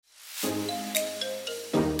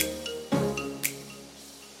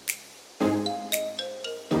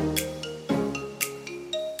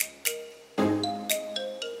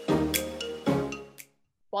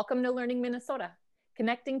Welcome to Learning Minnesota,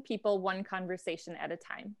 connecting people one conversation at a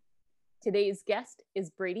time. Today's guest is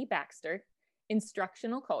Brady Baxter,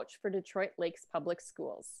 instructional coach for Detroit Lakes Public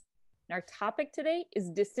Schools. And our topic today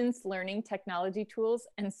is distance learning technology tools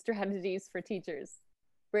and strategies for teachers.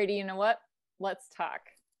 Brady, you know what? Let's talk.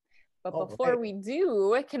 But before we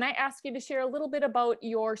do, can I ask you to share a little bit about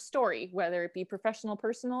your story, whether it be professional,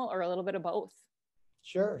 personal, or a little bit of both?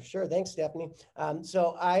 Sure. Thanks, Stephanie.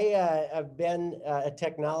 So I have been a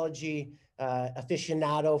technology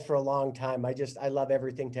aficionado for a long time. I love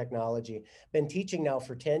everything technology. Been teaching now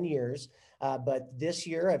for 10 years, but this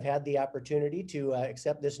year I've had the opportunity to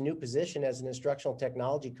accept this new position as an instructional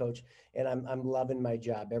technology coach, and I'm loving my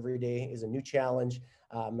job. Every day is a new challenge,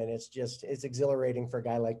 and it's exhilarating for a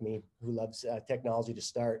guy like me who loves technology to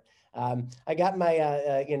start. I got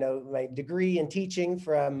my my degree in teaching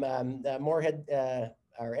from Moorhead.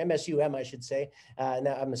 Or MSUM, I should say.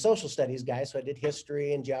 Now I'm a social studies guy, so I did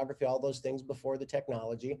history and geography, all those things before the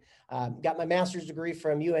technology. Got my master's degree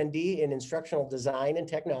from UND in instructional design and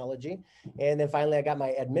technology. And then finally, I got my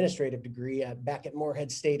administrative degree back at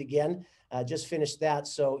Moorhead State again. Just finished that.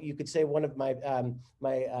 So you could say one of my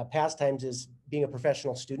pastimes is being a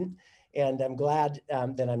professional student. And I'm glad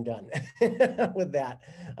that I'm done with that.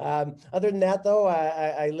 Other than that, though,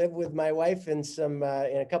 I live with my wife and and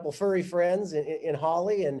a couple furry friends in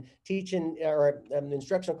Holly, and teaching, or I'm an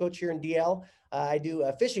instructional coach here in DL. I do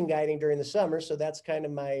fishing guiding during the summer, so that's kind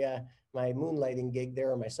of my moonlighting gig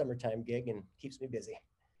there, or my summertime gig, and keeps me busy.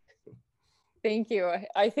 Thank you.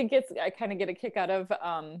 I think I kind of get a kick out of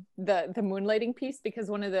the moonlighting piece, because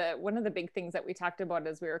one of the big things that we talked about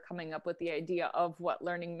as we were coming up with the idea of what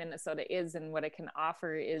Learning Minnesota is and what it can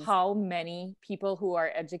offer is how many people who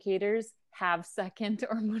are educators have second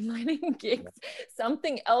or moonlighting gigs,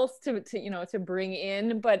 something else to bring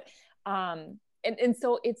in. But and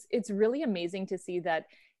so it's really amazing to see that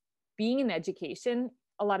being in education,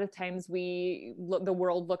 a lot of times the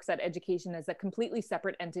world looks at education as a completely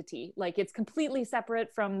separate entity, like it's completely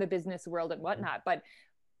separate from the business world and whatnot. But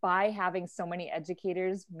by having so many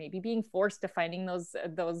educators maybe being forced to finding those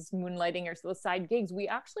moonlighting or those side gigs, we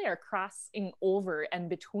actually are crossing over and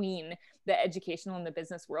between the educational and the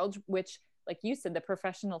business world, which, like you said, the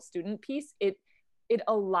professional student piece, it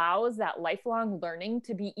allows that lifelong learning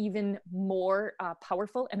to be even more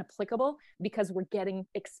powerful and applicable, because we're getting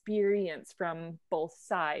experience from both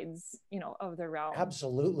sides, of the realm.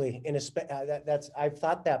 Absolutely. And I've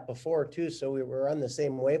thought that before too. So we're on the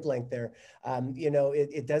same wavelength there.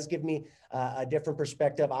 It does give me a different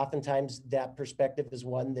perspective. Oftentimes that perspective is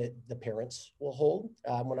one that the parents will hold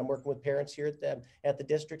when I'm working with parents here at the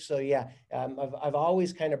district. So yeah, I've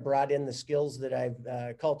always kind of brought in the skills that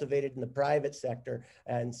I've cultivated in the private sector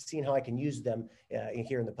and seen how I can use them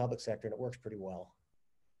here in the public sector, and it works pretty well.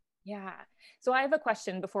 Yeah. So I have a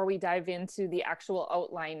question before we dive into the actual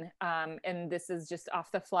outline. And this is just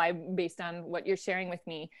off the fly based on what you're sharing with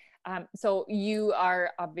me. So you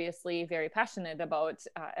are obviously very passionate about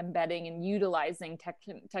embedding and utilizing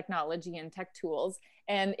technology and tech tools.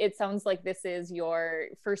 And it sounds like this is your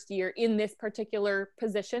first year in this particular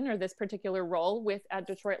position or this particular role at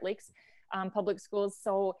Detroit Lakes Public Schools.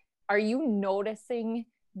 So are you noticing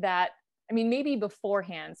that, maybe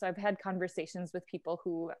beforehand? So I've had conversations with people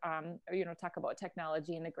who, talk about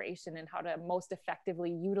technology integration and how to most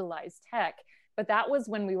effectively utilize tech. But that was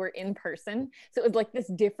when we were in person. So it was like this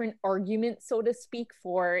different argument, so to speak,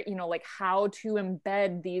 for, like how to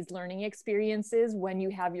embed these learning experiences when you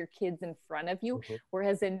have your kids in front of you. Mm-hmm.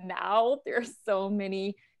 Whereas now there are so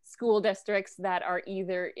many school districts that are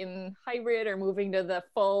either in hybrid or moving to the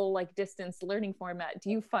full distance learning format. Do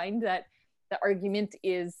you find that the argument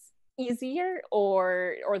is easier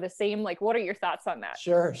or the same? What are your thoughts on that?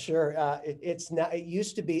 Sure. It's not, it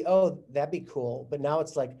used to be, oh, that'd be cool. But now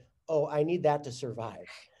it's like, oh, I need that to survive.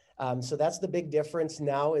 So that's the big difference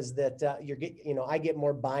now, is that I get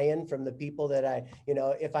more buy-in from the people that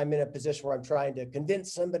if I'm in a position where I'm trying to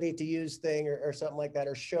convince somebody to use thing or something like that,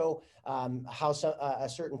 or show how a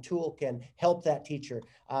certain tool can help that teacher.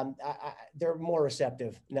 They're more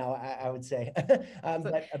receptive now, I would say.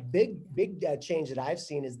 But a big change that I've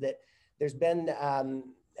seen is that there's been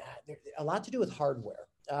a lot to do with hardware.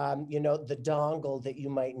 The dongle that you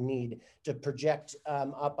might need to project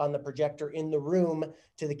up on the projector in the room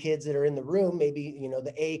to the kids that are in the room, maybe,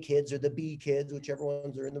 the A kids or the B kids, whichever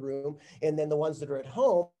ones are in the room. And then the ones that are at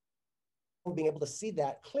home, being able to see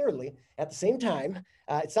that clearly at the same time.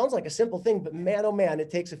 It sounds like a simple thing, but man, oh man, it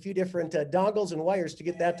takes a few different dongles and wires to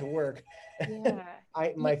get that to work. Yeah.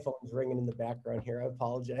 My phone's ringing in the background here. I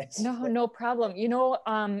apologize. No, no problem.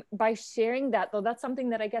 By sharing that though, that's something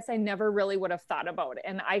that I guess I never really would have thought about.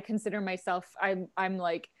 And I consider myself, I'm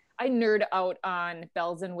like, I nerd out on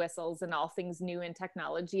bells and whistles and all things new in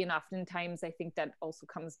technology. And oftentimes I think that also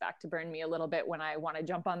comes back to burn me a little bit when I want to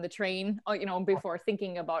jump on the train, before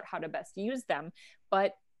thinking about how to best use them.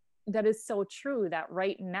 But that is so true that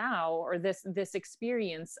right now, or this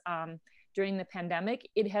experience during the pandemic,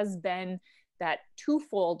 it has been that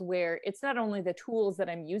twofold, where it's not only the tools that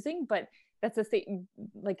I'm using, but that's the thing.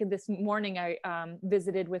 Like this morning, I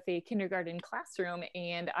visited with a kindergarten classroom,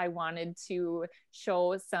 and I wanted to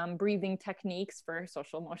show some breathing techniques for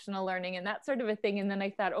social emotional learning and that sort of a thing. And then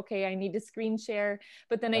I thought, okay, I need to screen share,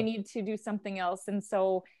 but then I need to do something else. And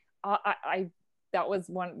so that was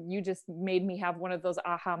one, you just made me have one of those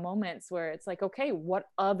aha moments where it's like, okay, what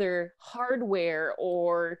other hardware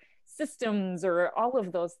or systems or all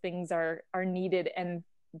of those things are needed? And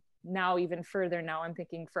now even further, now I'm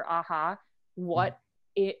thinking for aha, what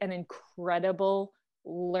an incredible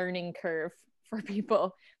learning curve for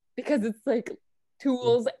people, because it's like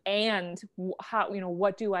tools and how,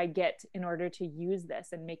 what do I get in order to use this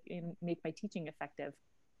and make my teaching effective?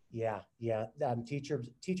 Yeah.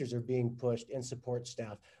 Teachers are being pushed, and support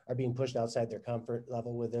staff are being pushed outside their comfort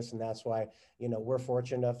level with this. And that's why, we're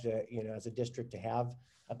fortunate enough to, as a district, to have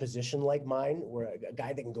a position like mine, where a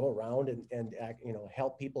guy that can go around and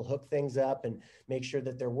help people hook things up and make sure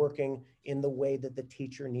that they're working in the way that the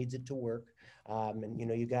teacher needs it to work. And,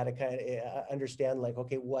 you got to kind of understand, like,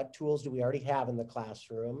 okay, what tools do we already have in the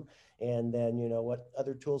classroom? And then, what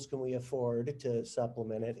other tools can we afford to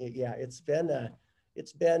supplement it?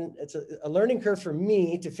 It's a learning curve for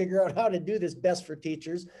me to figure out how to do this best for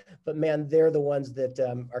teachers, but man, they're the ones that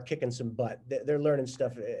are kicking some butt. They're learning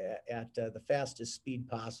stuff at the fastest speed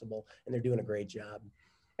possible, and they're doing a great job.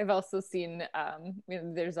 I've also seen,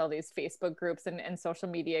 there's all these Facebook groups and social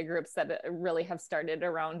media groups that really have started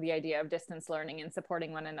around the idea of distance learning and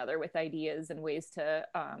supporting one another with ideas and ways to,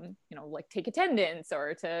 like take attendance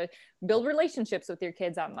or to build relationships with your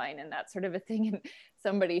kids online and that sort of a thing. And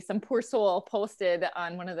some poor soul posted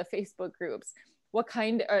on one of the Facebook groups,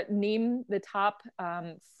 name the top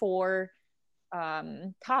 4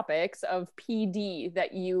 topics of PD that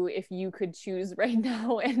if you could choose right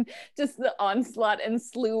now. And just the onslaught and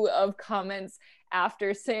slew of comments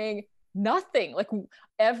after saying nothing. Like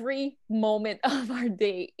every moment of our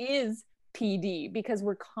day is PD, because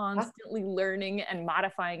we're constantly learning and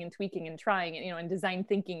modifying and tweaking and trying, and design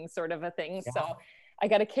thinking sort of a thing. Yeah. So I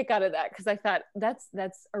got a kick out of that, because I thought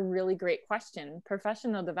that's a really great question.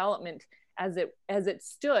 Professional development, as it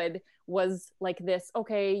stood, was like this: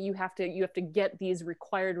 okay, you have to get these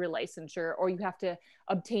required licensure, or you have to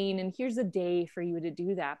obtain, and here's a day for you to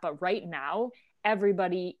do that. But right now,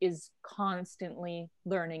 everybody is constantly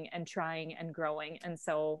learning and trying and growing. And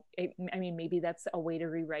so maybe that's a way to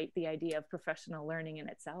rewrite the idea of professional learning in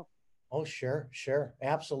itself. Oh, sure,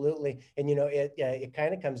 absolutely. And it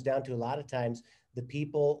kind of comes down to, a lot of times, the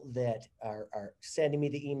people that are sending me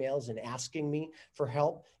the emails and asking me for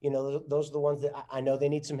help, those are the ones that I know they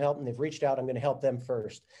need some help, and they've reached out. I'm going to help them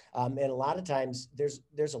first. And a lot of times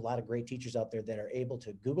there's a lot of great teachers out there that are able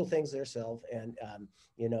to Google things themselves and,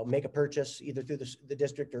 make a purchase either through the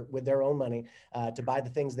district or with their own money to buy the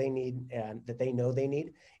things they need and that they know they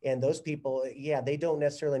need. And those people, they don't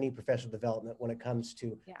necessarily need professional development when it comes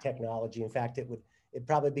to technology. In fact, it'd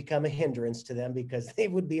probably become a hindrance to them, because they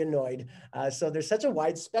would be annoyed. So there's such a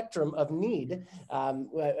wide spectrum of need,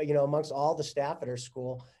 amongst all the staff at our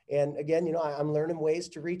school. And again, I'm learning ways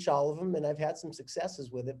to reach all of them, and I've had some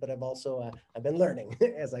successes with it, but I've also, I've been learning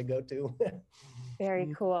as I go too.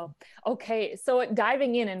 Very cool. Okay, so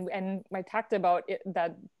diving in, and I talked about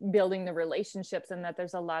that building the relationships, and that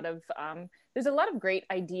there's a lot of great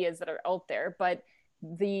ideas that are out there. But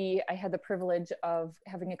I had the privilege of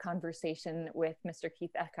having a conversation with Mr.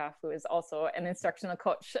 Keith Eckhoff, who is also an instructional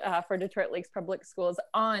coach for Detroit Lakes Public Schools,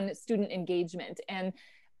 on student engagement. And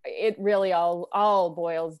it really all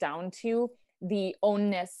boils down to the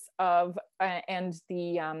ownness of and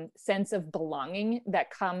the sense of belonging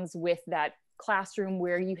that comes with that classroom,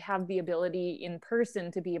 where you have the ability in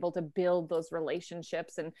person to be able to build those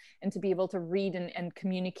relationships and to be able to read and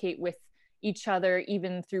communicate with each other,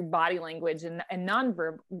 even through body language and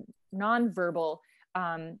nonverbal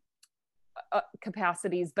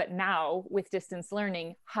capacities. But now with distance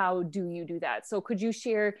learning, how do you do that? So could you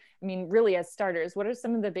share, really as starters, what are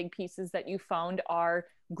some of the big pieces that you found are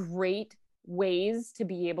great ways to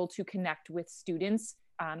be able to connect with students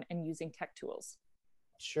and using tech tools?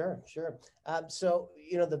 Sure, sure. So,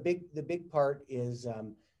 the big part is,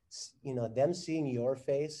 them seeing your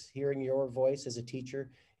face, hearing your voice as a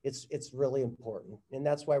teacher. It's really important, and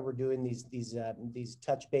that's why we're doing these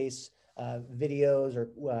touch base videos,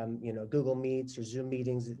 or Google Meets or Zoom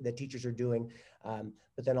meetings that teachers are doing.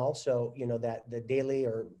 But then also, that the daily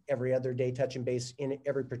or every other day touch and base in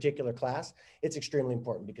every particular class, it's extremely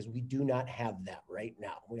important because we do not have that right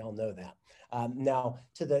now. We all know that. Now,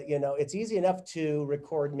 it's easy enough to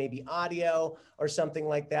record maybe audio or something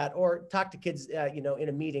like that, or talk to kids, in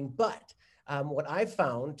a meeting. But what I've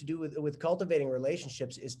found to do with cultivating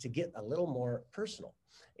relationships is to get a little more personal.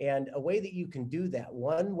 And a way that you can do that,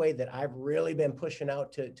 one way that I've really been pushing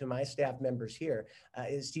out to my staff members here,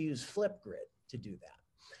 is to use Flipgrid to do that.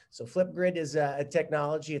 So Flipgrid is a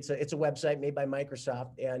technology. It's a website made by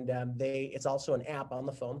Microsoft, and it's also an app on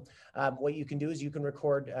the phone. What you can do is you can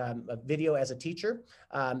record a video as a teacher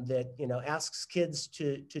that asks kids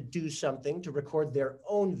to do something, to record their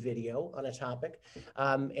own video on a topic,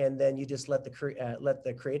 and then you just let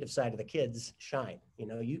the creative side of the kids shine.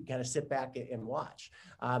 You kind of sit back and watch.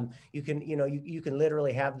 You can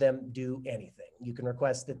literally have them do anything. You can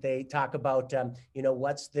request that they talk about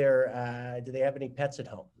what's their do they have any pets at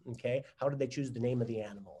home? Okay, how did they choose the name of the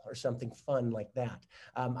animal, or something fun like that.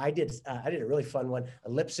 I did a really fun one, a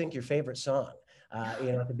lip sync your favorite song.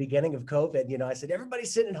 At the beginning of COVID, I said,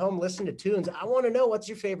 everybody's sitting at home listening to tunes. I want to know what's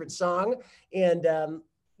your favorite song. And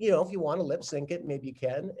if you want to lip sync it, maybe you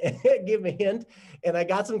can give me a hint. And I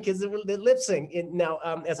got some kids that lip sync. And now,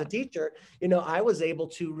 as a teacher, I was able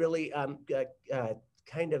to really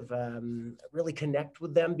really connect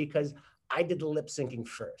with them because I did the lip syncing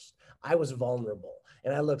first. I was vulnerable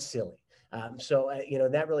and I looked silly.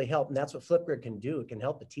 That really helped. And that's what Flipgrid can do. It can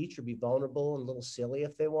help the teacher be vulnerable and a little silly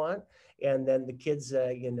if they want. And then the kids,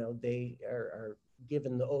 they are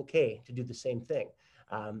given the okay to do the same thing.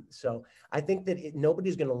 So I think that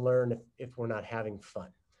nobody's going to learn if we're not having fun.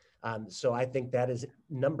 So I think that is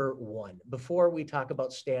number one. Before we talk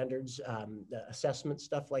about standards, assessment,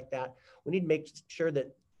 stuff like that, we need to make sure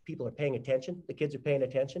that people are paying attention. The kids are paying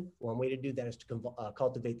attention. One way to do that is to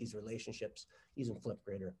cultivate these relationships using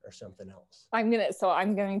Flipgrid or something else. I'm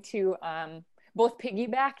going to both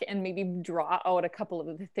piggyback and maybe draw out a couple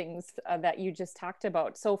of the things that you just talked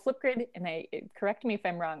about. So Flipgrid, and correct me if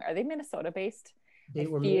I'm wrong, are they Minnesota based? They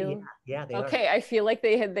are. Okay, I feel like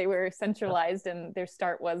they were centralized, and their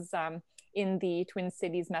start was in the Twin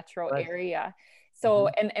Cities metro area. So,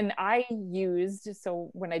 and I used,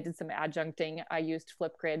 when I did some adjuncting, I used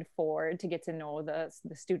Flipgrid to get to know the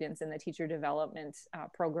students in the teacher development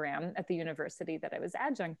program at the university that I was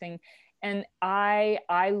adjuncting. And I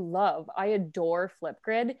adore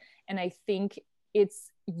Flipgrid. And I think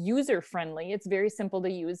it's user friendly. It's very simple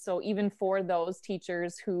to use. So even for those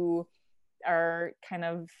teachers who are kind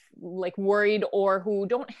of like worried or who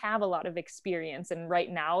don't have a lot of experience, and right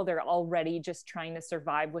now they're already just trying to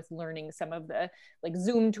survive with learning some of the like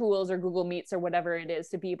Zoom tools or Google Meets or whatever it is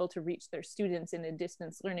to be able to reach their students in a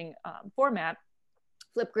distance learning format,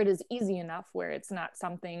 Flipgrid is easy enough where it's not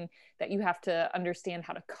something that you have to understand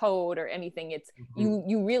how to code or anything. It's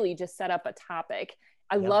you really just set up a topic.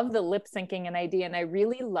 I love the lip syncing and idea, and I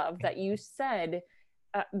really love that you said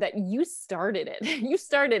that you started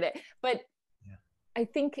it. But I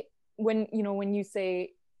think when you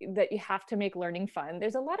say that you have to make learning fun,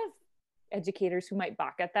 there's a lot of educators who might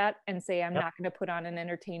balk at that and say, I'm not going to put on an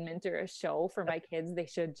entertainment or a show for my kids. They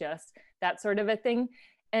should just, that sort of a thing.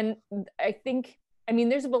 And I think,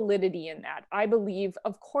 there's validity in that. I believe,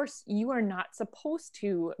 of course, you are not supposed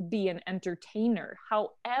to be an entertainer.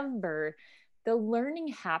 However, the learning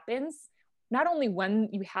happens not only when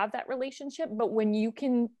you have that relationship, but when you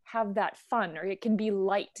can have that fun, or it can be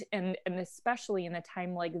light. And especially in a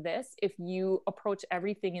time like this, if you approach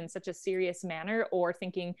everything in such a serious manner or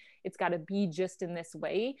thinking it's got to be just in this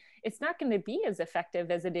way, it's not going to be as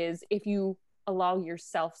effective as it is if you allow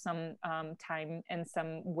yourself some time and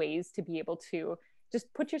some ways to be able to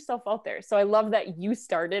just put yourself out there. So I love that you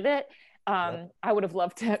started it. I would have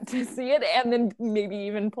loved to see it and then maybe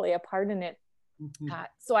even play a part in it.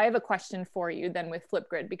 So I have a question for you then with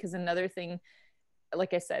Flipgrid, because another thing,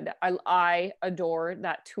 like I said, I adore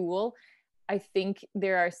that tool. I think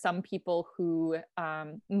there are some people who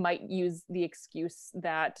might use the excuse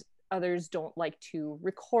that others don't like to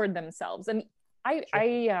record themselves. And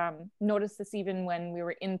I noticed this even when we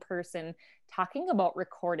were in person talking about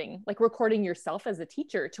recording, like recording yourself as a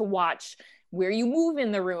teacher to watch where you move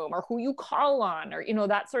in the room or who you call on, or,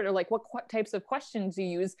 that sort of like what types of questions you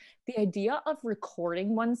use. The idea of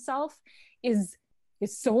recording oneself is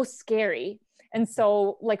so scary. And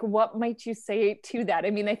so like, what might you say to that?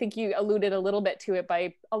 I mean, I think you alluded a little bit to it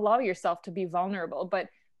by allow yourself to be vulnerable, but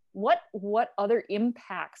what other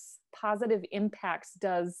impacts, positive impacts,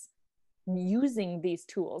 does using these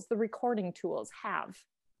tools, the recording tools, have?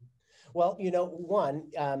 Well, one,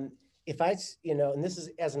 if and this is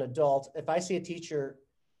as an adult, if I see a teacher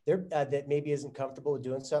there that maybe isn't comfortable with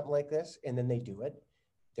doing something like this, and then they do it,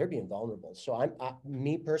 they're being vulnerable. So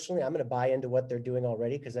me personally, I'm going to buy into what they're doing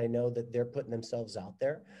already because I know that they're putting themselves out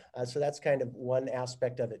there. So that's kind of one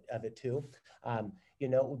aspect of it too.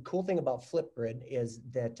 Cool thing about Flipgrid is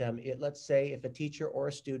that let's say if a teacher or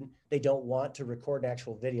a student, they don't want to record an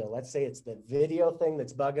actual video. Let's say it's the video thing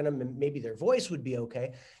that's bugging them, and maybe their voice would be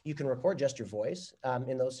okay. You can record just your voice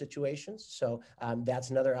in those situations. So that's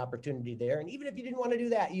another opportunity there. And even if you didn't want to do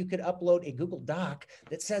that, you could upload a Google Doc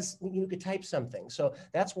that says you could type something. So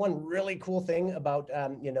that's one really cool thing about,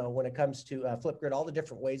 when it comes to Flipgrid, all the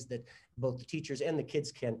different ways that both the teachers and the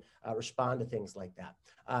kids can respond to things like that.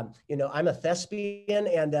 I'm a thespian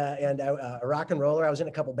and a rock and roller. I was in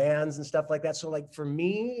a couple bands and stuff like that. So like for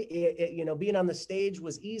me, being on the stage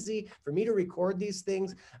was easy. For me to record these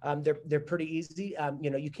things, they're pretty easy.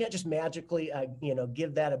 You can't just magically,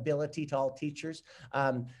 give that ability to all teachers.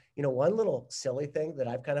 One little silly thing that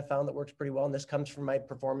I've kind of found that works pretty well, and this comes from my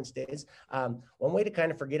performance days. One way to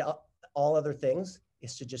kind of forget all other things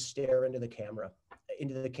is to just stare into the camera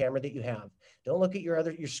that you have. Don't look at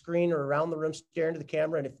your screen or around the room, stare into the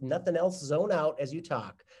camera. And if nothing else, zone out as you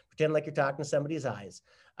talk. Pretend like you're talking to somebody's eyes.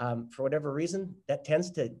 For whatever reason, that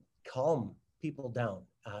tends to calm people down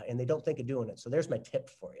and they don't think of doing it. So there's my tip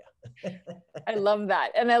for you. I love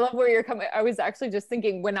that. And I love where you're coming. I was actually just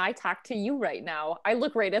thinking when I talk to you right now, I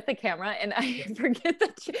look right at the camera and I forget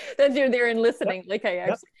that you're there and listening. Yep. Like I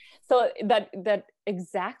actually, so that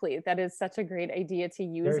exactly, that is such a great idea to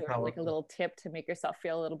use, or like a little tip to make yourself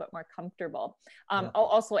feel a little bit more comfortable. I'll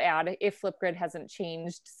also add, if Flipgrid hasn't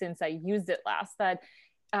changed since I used it last, that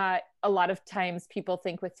a lot of times people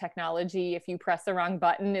think with technology, if you press the wrong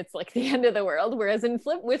button, it's like the end of the world. Whereas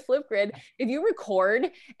with Flipgrid, if you record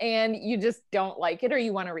and you just don't like it, or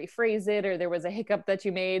you want to rephrase it, or there was a hiccup that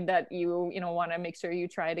you made that you want to make sure you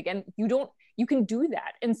try it again, you can do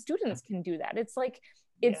that. And students can do that. It's like,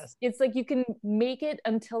 it's like you can make it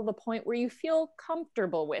until the point where you feel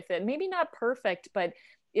comfortable with it. Maybe not perfect, but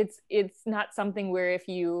it's not something where if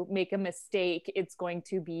you make a mistake, it's going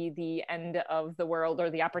to be the end of the world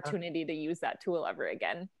or the opportunity to use that tool ever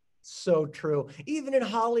again. So true. Even in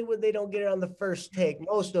Hollywood, they don't get it on the first take,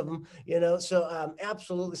 most of them, so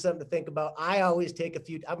absolutely something to think about. I always take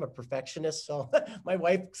I'm a perfectionist. So my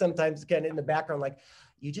wife sometimes kind of in the background, like,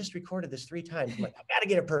 you just recorded this 3 times. I'm like, I've got to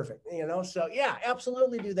get it perfect, so yeah,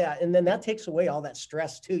 absolutely do that. And then that takes away all that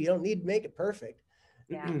stress too. You don't need to make it perfect.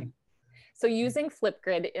 Yeah. So using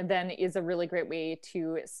Flipgrid then is a really great way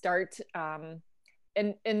to start.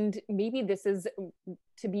 And maybe this is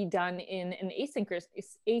to be done in an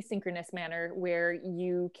asynchronous manner, where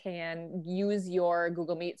you can use your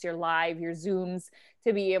Google Meets, your Live, your Zooms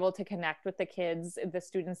to be able to connect with the kids, the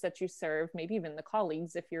students that you serve, maybe even the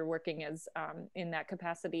colleagues if you're working as in that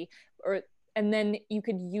capacity. And then you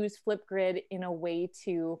could use Flipgrid in a way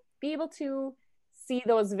to be able to see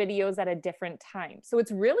those videos at a different time. So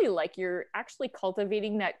it's really like you're actually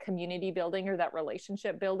cultivating that community building or that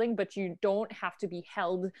relationship building, but you don't have to be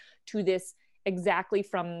held to this exactly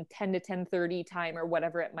from 10 to 10:30 time or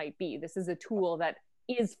whatever it might be. This is a tool that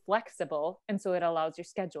is flexible, and so it allows your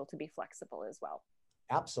schedule to be flexible as well.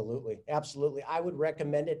 Absolutely. Absolutely. I would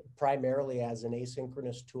recommend it primarily as an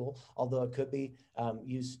asynchronous tool, although it could be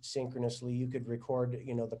used synchronously. You could record,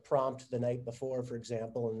 the prompt the night before, for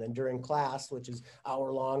example, and then during class, which is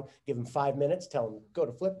hour long, give them 5 minutes, tell them, go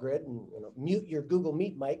to Flipgrid and mute your Google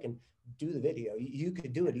Meet mic and do the video. You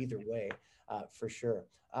could do it either way, for sure.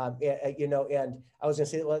 And I was going to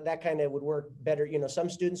say, well, that kind of would work better. Some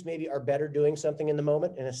students maybe are better doing something in the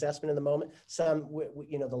moment, an assessment in the moment. Some,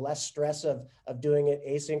 the less stress of doing it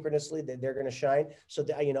asynchronously, that they're going to shine. So,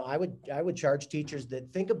 I would charge teachers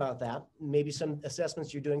that think about that. Maybe some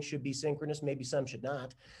assessments you're doing should be synchronous, maybe some should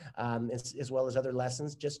not, as well as other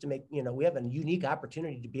lessons, just to make, we have a unique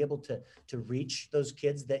opportunity to be able to reach those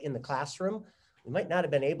kids that in the classroom we might not have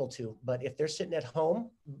been able to, but if they're sitting at home,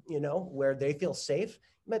 where they feel safe,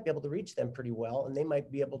 you might be able to reach them pretty well, and they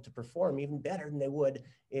might be able to perform even better than they would,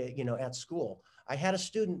 at school. I had a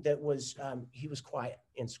student that was, he was quiet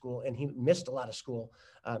in school and he missed a lot of school.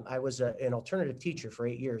 I was an alternative teacher for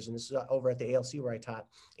 8 years, and this is over at the ALC where I taught.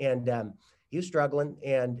 And he was struggling.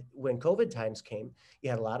 And when COVID times came, you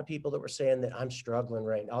had a lot of people that were saying that I'm struggling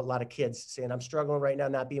right now. A lot of kids saying, I'm struggling right now,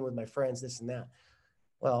 not being with my friends, this and that.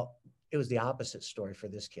 Well, it was the opposite story for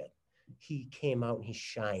this kid. he came out and he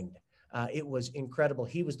shined. It was incredible.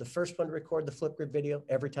 He was the first one to record the Flipgrid video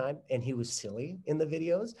every time, and he was silly in the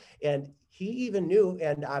videos. And he even knew,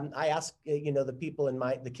 and I asked, the people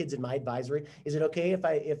the kids in my advisory, is it okay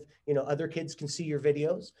if other kids can see your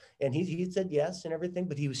videos? And he said yes and everything,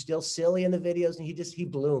 but he was still silly in the videos, and he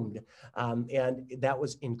bloomed. And that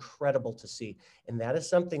was incredible to see. And that is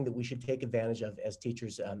something that we should take advantage of as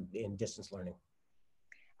teachers in distance learning.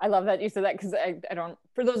 I love that you said that, because I don't,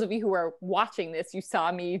 for those of you who are watching this, you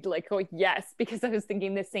saw me like go, yes, because I was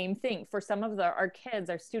thinking the same thing. For some of our kids,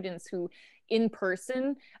 our students who in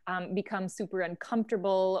person become super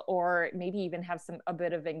uncomfortable, or maybe even have a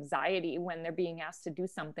bit of anxiety when they're being asked to do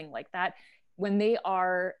something like that, when they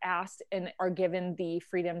are asked and are given the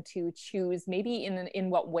freedom to choose maybe in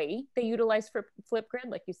what way they utilize for Flipgrid,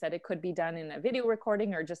 like you said, it could be done in a video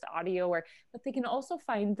recording or just audio, but they can also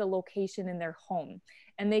find the location in their home,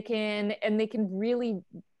 and they can really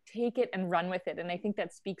take it and run with it. And I think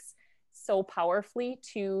that speaks so powerfully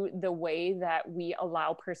to the way that we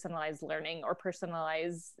allow personalized learning or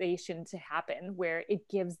personalization to happen, where it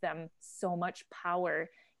gives them so much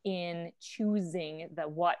power in choosing the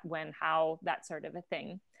what, when, how, that sort of a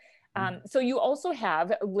thing. So you also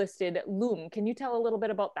have listed Loom. Can you tell a little bit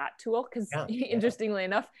about that tool? Because interestingly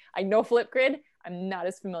enough, I know Flipgrid. I'm not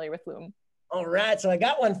as familiar with Loom. All right, so I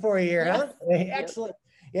got one for you here, huh? Excellent.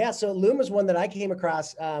 Yeah, so Loom is one that I came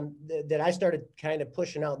across that I started kind of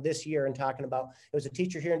pushing out this year and talking about. It was a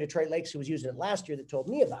teacher here in Detroit Lakes who was using it last year that told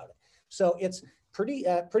me about it. So it's pretty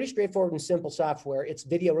straightforward and simple software. It's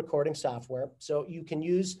video recording software. So you can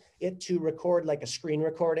use it to record like a screen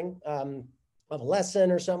recording of a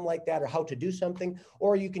lesson or something like that, or how to do something.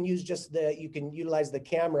 Or you can use you can utilize the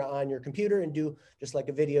camera on your computer and do just like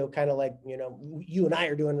a video, kind of like, you and I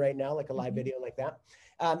are doing right now, like a live video like that.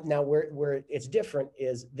 Now where it's different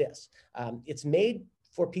is this. It's made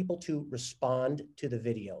for people to respond to the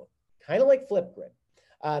video, kind of like Flipgrid.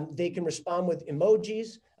 They can respond with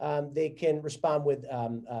emojis. They can respond with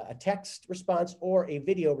a text response or a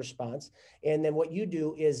video response. And then what you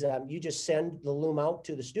do is you just send the Loom out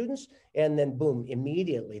to the students, and then boom,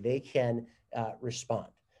 immediately they can respond.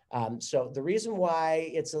 So the reason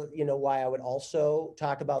why it's, why I would also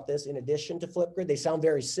talk about this in addition to Flipgrid, they sound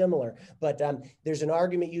very similar, but there's an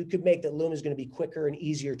argument you could make that Loom is going to be quicker and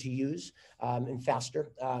easier to use and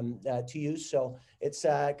faster to use. So it's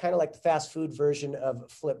kind of like the fast food version of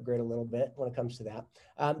Flipgrid a little bit when it comes to that.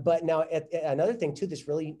 But now another thing too that's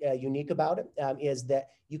really unique about it is that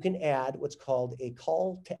you can add what's called a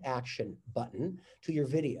call to action button to your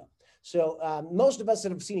video. So most of us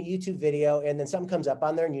that have seen a YouTube video and then something comes up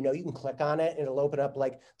on there and you can click on it and it'll open up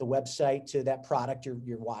like the website to that product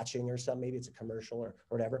you're watching or something. Maybe it's a commercial or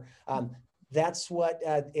whatever. That's what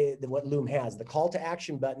Loom has. The call to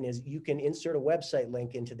action button is you can insert a website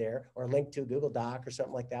link into there, or a link to a Google Doc or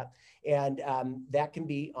something like that. And that can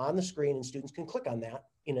be on the screen and students can click on that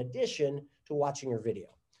in addition to watching your video.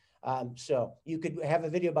 So you could have a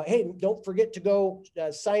video about, hey, don't forget to go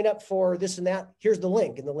sign up for this and that. Here's the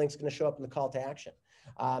link, and the link's going to show up in the call to action.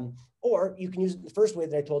 Or you can use it the first way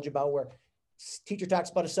that I told you about, where teacher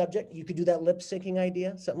talks about a subject. You could do that lip syncing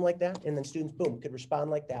idea, something like that. And then students, boom, could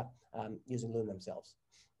respond like that using Loom themselves.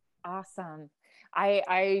 Awesome.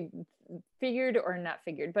 I figured, or not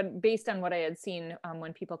figured, but based on what I had seen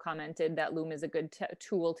when people commented that Loom is a good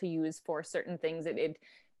tool to use for certain things, it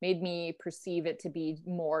made me perceive it to be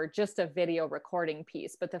more just a video recording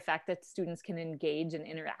piece, but the fact that students can engage and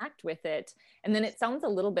interact with it. And then it sounds a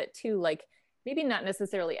little bit too like, maybe not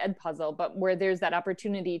necessarily Edpuzzle, but where there's that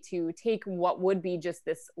opportunity to take what would be just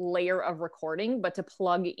this layer of recording, but to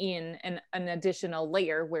plug in an additional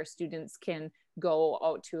layer where students can go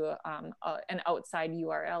out to an outside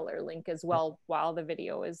URL or link as well while the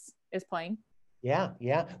video is playing. Yeah.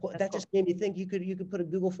 Well, that just made me think you could put a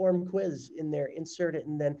Google form quiz in there, insert it,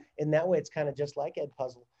 and then in that way it's kind of just like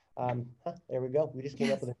Edpuzzle. There we go. We just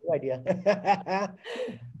came up with a new idea.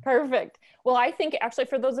 Perfect. Well, I think actually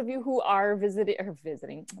for those of you who are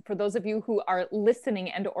visiting, for those of you who are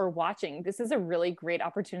listening and or watching, this is a really great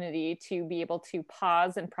opportunity to be able to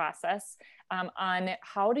pause and process on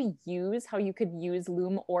how you could use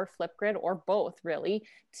Loom or Flipgrid, or both really,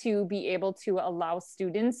 to be able to allow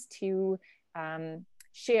students to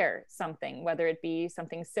share something, whether it be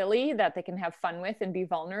something silly that they can have fun with and be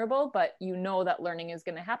vulnerable, but that learning is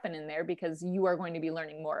going to happen in there because you are going to be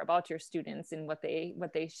learning more about your students and what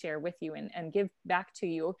they share with you and give back to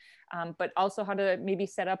you, but also how to maybe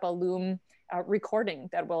set up a Loom recording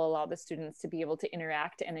that will allow the students to be able to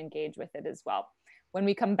interact and engage with it as well. When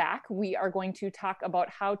we come back, we are going to talk about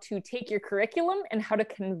how to take your curriculum and how to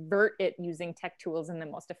convert it using tech tools in the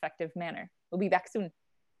most effective manner. We'll be back soon.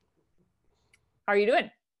 How are you doing?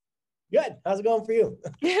 Good. How's it going for you?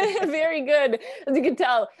 Very good. As you can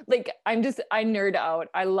tell, like I nerd out.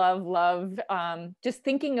 I love just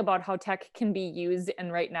thinking about how tech can be used.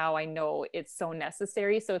 And right now I know it's so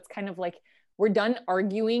necessary. So it's kind of like we're done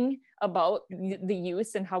arguing about the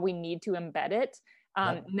use and how we need to embed it.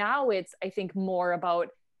 Now it's, I think, more about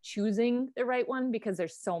choosing the right one because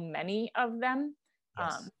there's so many of them.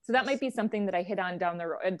 Yes. So that might be something that I hit on down the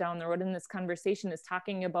road in this conversation, is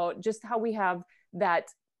talking about just how we have that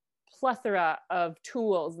plethora of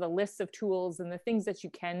tools, the lists of tools and the things that you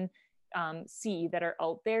can see that are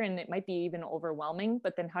out there, and it might be even overwhelming,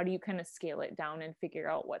 but then how do you kind of scale it down and figure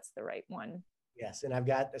out what's the right one? Yes, and I've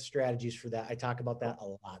got strategies for that. I talk about that a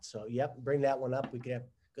lot. So yep, bring that one up. We could have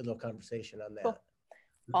a good little conversation on that. Cool.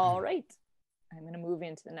 All right. I'm going to move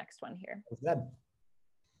into the next one here. Good.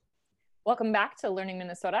 Welcome back to Learning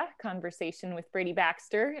Minnesota Conversation with Brady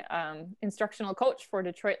Baxter, instructional coach for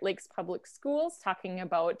Detroit Lakes Public Schools, talking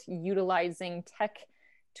about utilizing tech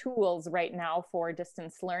tools right now for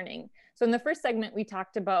distance learning. So in the first segment, we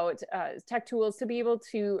talked about tech tools to be able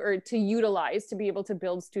to, or to utilize to be able to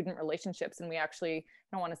build student relationships. And we actually,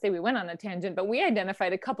 I don't want to say we went on a tangent, but we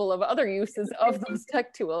identified a couple of other uses of those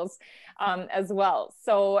tech tools as well.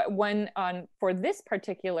 So for this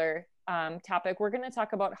particular topic, we're going to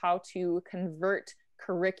talk about how to convert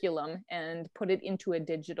curriculum and put it into a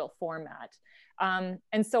digital format.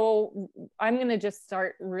 And so I'm going to just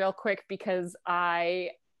start real quick because I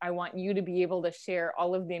want you to be able to share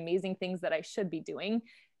all of the amazing things that I should be doing.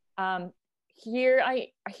 Here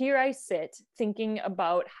I sit thinking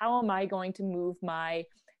about how am I going to move my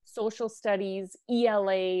social studies,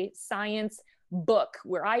 ELA, science book,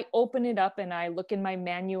 where I open it up and I look in my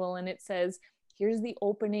manual and it says, here's the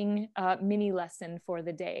opening mini lesson for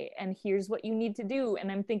the day, and here's what you need to do.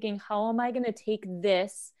 And I'm thinking, how am I going to take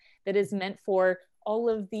this that is meant for all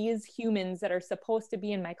of these humans that are supposed to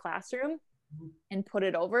be in my classroom and put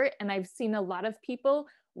it over? And I've seen a lot of people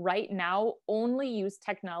right now only use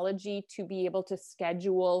technology to be able to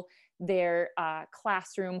schedule their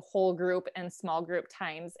classroom, whole group, and small group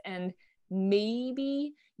times, and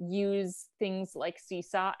maybe use things like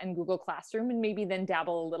Seesaw and Google Classroom, and maybe then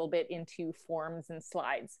dabble a little bit into forms and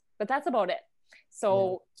slides. But that's about it.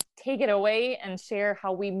 So take it away and share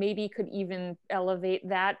how we maybe could even elevate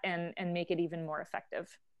that and make it even more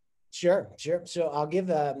effective. Sure. So I'll give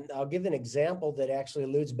an example that actually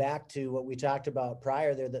alludes back to what we talked about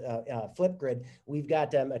prior there, the Flipgrid. We've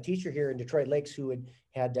got a teacher here in Detroit Lakes who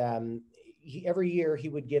had every year he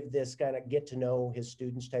would give this kind of get to know his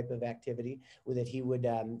students type of activity with it. He would,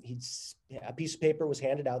 a piece of paper was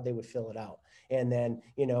handed out, they would fill it out. And then,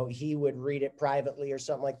 he would read it privately or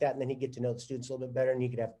something like that. And then he'd get to know the students a little bit better and you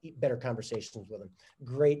could have better conversations with them.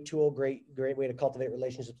 Great tool, great way to cultivate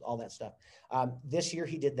relationships, all that stuff. This year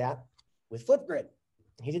he did that with Flipgrid.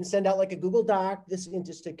 He didn't send out like a Google Doc,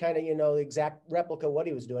 just to kind of, the exact replica of what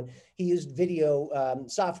he was doing. He used video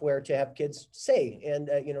software to have kids say and,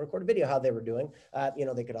 record a video how they were doing.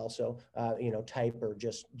 They could also, type or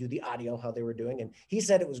just do the audio how they were doing. And he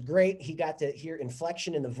said it was great. He got to hear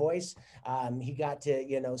inflection in the voice. He got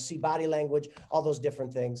to, see body language, all those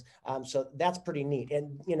different things. So that's pretty neat.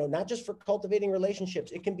 And, not just for cultivating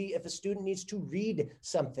relationships, it can be if a student needs to read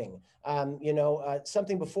something,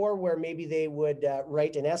 something before where maybe they would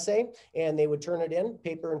write an essay and they would turn it in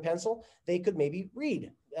paper and pencil. They could maybe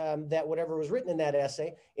read that whatever was written in that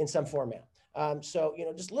essay in some format. So,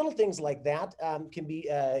 just little things like that can be,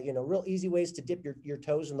 real easy ways to dip your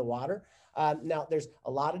toes in the water. Now, there's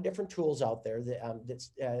a lot of different tools out there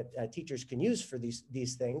that teachers can use for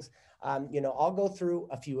these things. I'll go through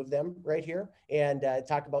a few of them right here and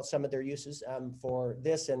talk about some of their uses for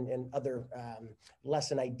this and other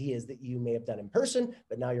lesson ideas that you may have done in person,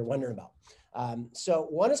 but now you're wondering about. So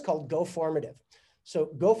one is called GoFormative.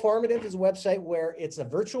 So GoFormative is a website where it's a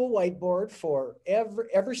virtual whiteboard for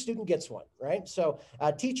every student gets one, right? So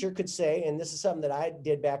a teacher could say, and this is something that I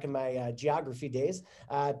did back in my geography days,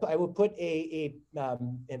 I would put a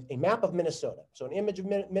map of Minnesota. So an image of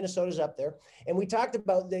Minnesota is up there. And we talked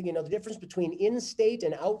about the difference between in-state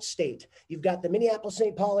and out-state. You've got the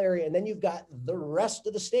Minneapolis-St. Paul area, and then you've got the rest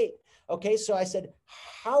of the state. Okay, so I said,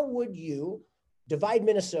 how would you divide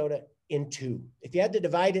Minnesota in two? If you had to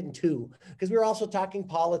divide it in two, because we were also talking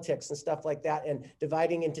politics and stuff like that and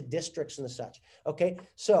dividing into districts and such. Okay,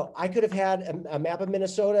 so I could have had a map of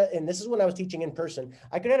Minnesota, and this is when I was teaching in person.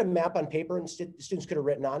 I could have had a map on paper and students could have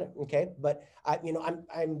written on it. Okay, but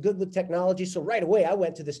I'm good with technology, so right away I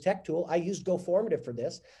went to this tech tool. I used GoFormative for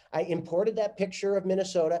this. I imported that picture of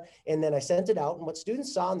Minnesota and then I sent it out, and what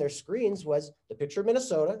students saw on their screens was the picture of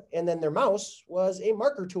Minnesota, and then their mouse was a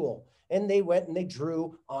marker tool. And they went and they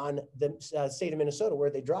drew on the state of Minnesota where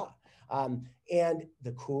they draw. And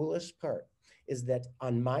the coolest part is that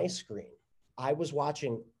on my screen, I was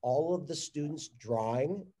watching all of the students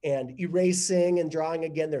drawing and erasing and drawing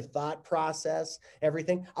again, their thought process,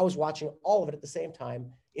 everything. I was watching all of it at the same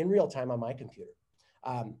time in real time on my computer.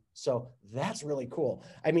 So that's really cool.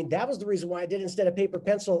 I mean, that was the reason why I did instead of paper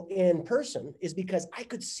pencil in person, is because I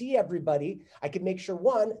could see everybody. I could make sure,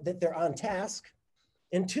 one, that they're on task,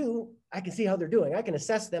 and two, I can see how they're doing. I can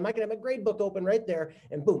assess them. I can have a grade book open right there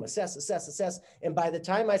and boom, assess, assess, assess. And by the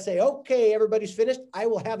time I say, okay, everybody's finished, I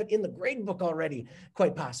will have it in the grade book already,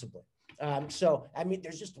 quite possibly. So, I mean,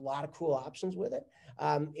 there's just a lot of cool options with it.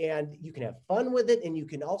 And you can have fun with it. And you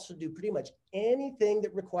can also do pretty much anything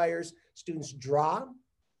that requires students draw,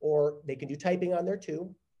 or they can do typing on there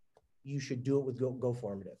too. You should do it with Go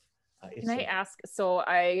Formative. Can I ask, so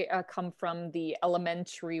I come from the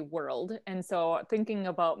elementary world. And so thinking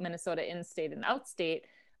about Minnesota in-state and out-state,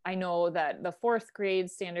 I know that the fourth grade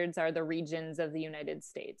standards are the regions of the United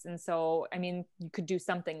States. And so, I mean, you could do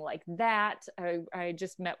something like that. I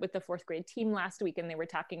just met with the fourth grade team last week, and they were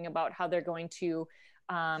talking about how they're going to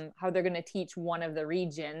teach one of the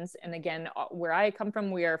regions. And again, where I come from,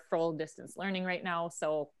 we are full distance learning right now.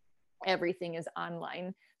 So everything is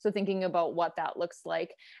online. So thinking about what that looks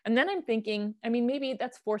like. And then I'm thinking, I mean, maybe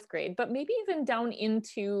that's fourth grade, but maybe even down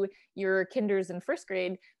into your kinders and first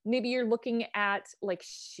grade, maybe you're looking at like,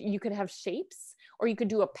 you could have shapes, or you could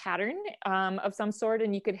do a pattern of some sort,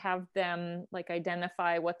 and you could have them like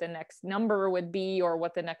identify what the next number would be, or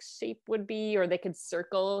what the next shape would be, or they could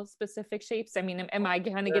circle specific shapes. I mean, am I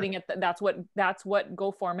kind of getting at that's what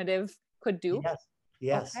Go Formative could do? Yes.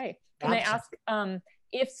 Yes. Okay. Can Absolutely. I ask,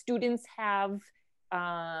 if students have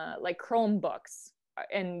like Chromebooks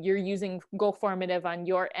and you're using Go Formative on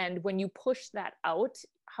your end, when you push that out,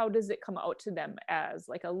 how does it come out to them, as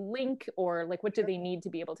like a link, or like what do they need to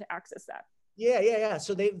be able to access that? Yeah.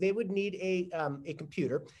 So they would need a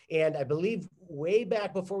computer, and I believe way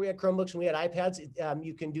back before we had Chromebooks and we had iPads,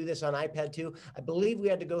 you can do this on iPad too. I believe we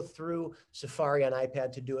had to go through Safari on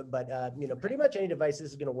iPad to do it, but pretty much any device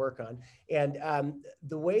this is going to work on. And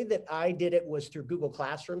the way that I did it was through Google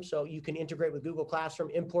Classroom. So you can integrate with Google Classroom,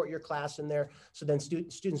 import your class in there. So then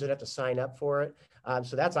students would have to sign up for it.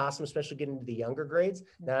 So that's awesome, especially getting into the younger grades.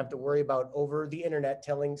 Not have to worry about over the internet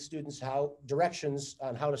telling students how directions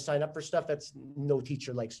on how to sign up for stuff. That's no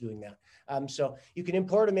teacher likes doing that. So you can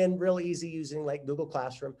import them in real easy using like Google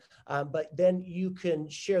Classroom, but then you can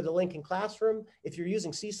share the link in Classroom. If you're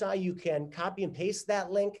using Seesaw, you can copy and paste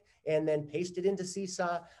that link and then paste it into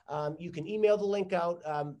Seesaw. You can email the link out.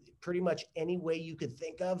 Pretty much any way you could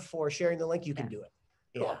think of for sharing the link, you can do it.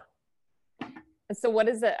 Cool. Yeah. So what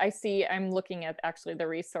is it? I see, I'm looking at actually the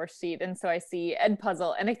resource sheet. And so I see Ed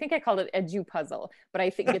Puzzle, and I think I called it Edu Puzzle, but I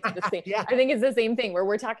think it's the same. Yeah. I think it's the same thing, where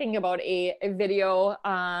we're talking about a video,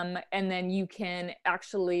 and then you can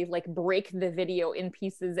actually like break the video in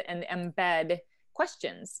pieces and embed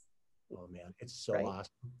questions. Oh man, it's so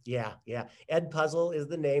awesome. Yeah. Ed Puzzle is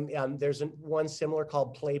the name. There's one similar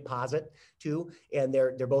called Play Posit too, and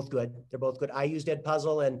they're both good. They're both good. I used Ed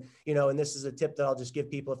Puzzle, and and this is a tip that I'll just give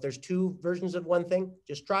people: if there's two versions of one thing,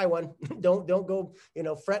 just try one. don't go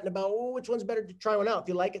fretting about which one's better. To try one out. If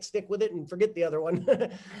you like it, stick with it and forget the other one.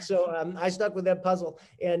 So I stuck with Ed Puzzle,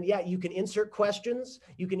 and yeah, you can insert questions.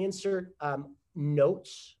 You can insert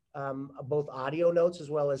notes. Both audio notes as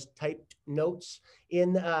well as typed notes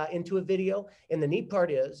into a video. And the neat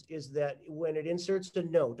part is that when it inserts a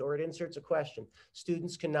note or it inserts a question,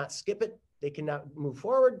 students cannot skip it. They cannot move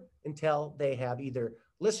forward until they have either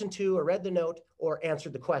listened to or read the note or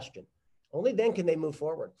answered the question. Only then can they move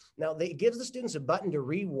forward. Now, it gives the students a button to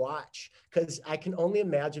rewatch, because I can only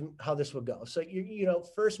imagine how this would go. So,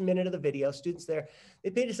 first minute of the video, students there, they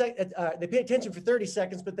pay attention for 30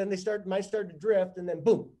 seconds, but then they might start to drift, and then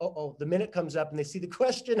boom, the minute comes up and they see the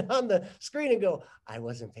question on the screen and go, I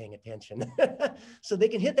wasn't paying attention. So they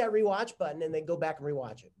can hit that rewatch button and then go back and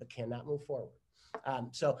rewatch it, but cannot move forward.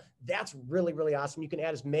 So that's really, really awesome. You can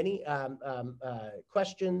add as many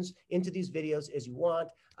questions into these videos as you want.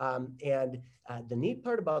 And the neat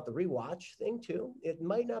part about the rewatch thing too, it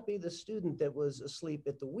might not be the student that was asleep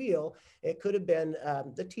at the wheel. It could have been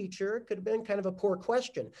the teacher. It could have been kind of a poor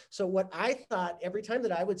question. So what I thought, every time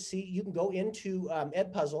that I would see, you can go into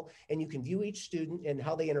Ed Puzzle and you can view each student and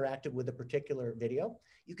how they interacted with a particular video.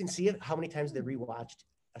 You can see how many times they rewatched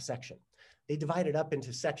a section. They divided up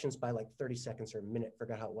into sections by like 30 seconds or a minute,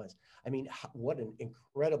 forgot how it was. I mean, what an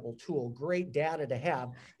incredible tool, great data to have.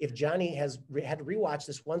 If Johnny had to rewatch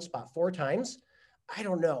this one spot 4 times, I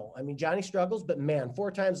don't know. I mean, Johnny struggles, but man,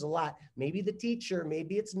 4 times is a lot. Maybe the teacher,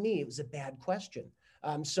 maybe it's me. It was a bad question.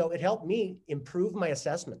 So it helped me improve my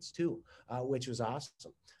assessments too, which was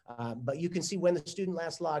awesome. But you can see when the student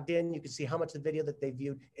last logged in, you can see how much the video that they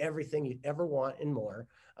viewed, everything you'd ever want and more.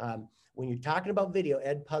 When you're talking about video,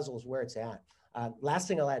 Edpuzzle is where it's at. Last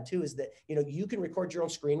thing I'll add too is that, you can record your own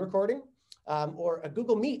screen recording or a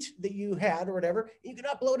Google Meet that you had or whatever. You can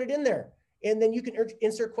upload it in there, and then you can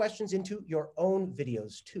insert questions into your own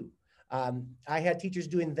videos too. I had teachers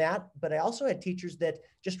doing that, but I also had teachers that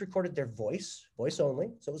just recorded their voice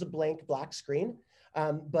only. So it was a blank black screen.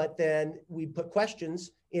 But then we put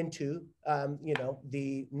questions into,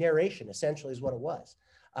 the narration essentially is what it was.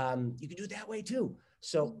 You can do it that way too.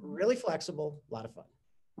 So really flexible, a lot of fun.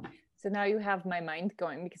 So now you have my mind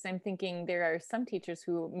going, because I'm thinking there are some teachers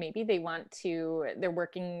who maybe they're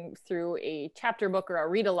working through a chapter book or a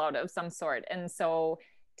read aloud of some sort. And so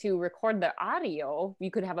to record the audio, you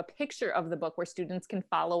could have a picture of the book where students can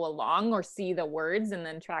follow along or see the words and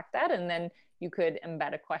then track that. And then you could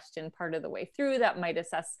embed a question part of the way through that might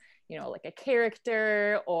assess, like a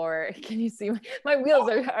character, or can you see my wheels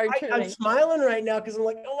are turning? I'm smiling right now because I'm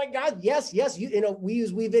like, oh my God, yes. We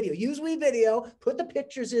use WeVideo. Use WeVideo, put the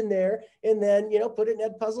pictures in there, and then, put it in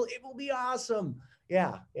Edpuzzle. It will be awesome.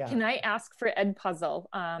 Yeah. Can I ask for Edpuzzle?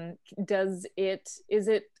 Is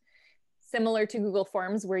it similar to Google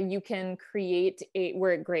Forms where you can create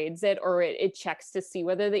where it grades it, or it checks to see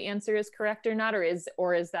whether the answer is correct or not,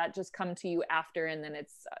 or is that just come to you after, and then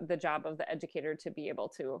it's the job of the educator to be able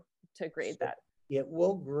to grade that? It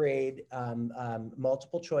will grade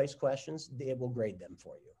multiple choice questions. It will grade them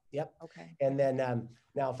for you. Yep. Okay. And then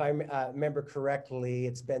now, if I remember correctly,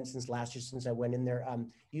 it's been since last year since I went in there.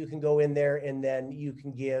 You can go in there and then you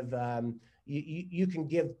can give you can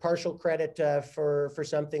give partial credit for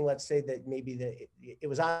something. Let's say that maybe it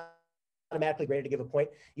was automatically graded to give a point.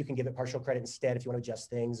 You can give it partial credit instead if you want to adjust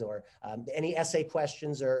things, or any essay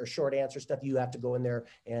questions or short answer stuff. You have to go in there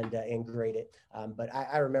and grade it. But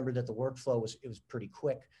I remember that the workflow was pretty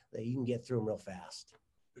quick. That you can get through them real fast.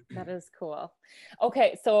 That is cool.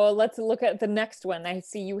 Okay, so let's look at the next one. I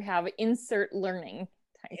see you have Insert Learning.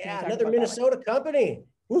 Yeah, another Minnesota company.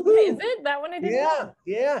 Woo-hoo. Is it that one? I didn't know.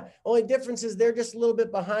 Yeah. Only difference is they're just a little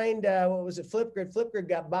bit behind. What was it? Flipgrid. Flipgrid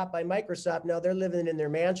got bought by Microsoft. Now they're living in their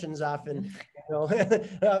mansions off in,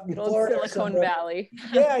 in Florida. Silicon Valley.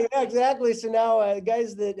 Yeah, exactly. So now,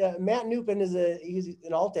 guys, that Matt Newpin he's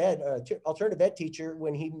an alternative ed teacher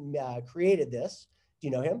when he created this. Do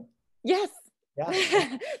you know him? Yes.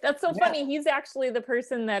 Yeah. That's so funny. He's actually the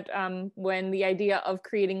person that when the idea of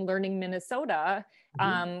creating Learning Minnesota,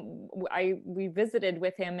 we visited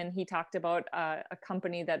with him, and he talked about a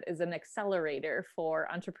company that is an accelerator for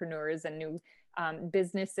entrepreneurs and new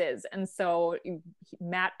businesses. And so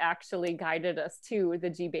Matt actually guided us to the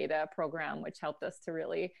G-Beta program, which helped us to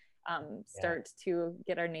really start to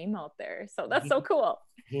get our name out there. So that's so cool.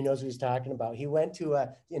 He knows what he's talking about. He went to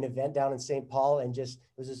an event down in St. Paul and it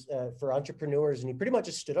was for entrepreneurs. And he pretty much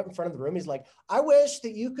just stood up in front of the room. He's like, I wish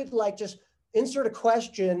that you could just insert a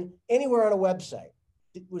question anywhere on a website.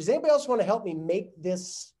 Does anybody else want to help me make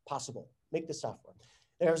this possible? Make this software?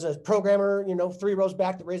 There's a programmer, 3 rows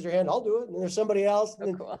back that raised their hand. I'll do it. And there's somebody else.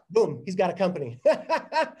 And cool. Boom, he's got a company.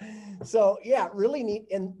 So yeah, really neat.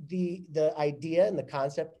 And the idea and the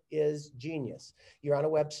concept is genius. You're on a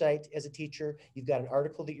website as a teacher. You've got an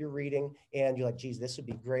article that you're reading, and you're like, geez, this would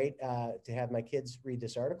be great to have my kids read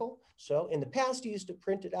this article. So in the past, you used to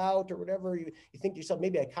print it out or whatever. You think to yourself,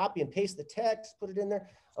 maybe I copy and paste the text, put it in there.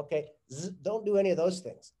 Okay, don't do any of those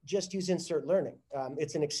things. Just use Insert Learning.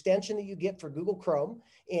 It's an extension that you get for Google Chrome.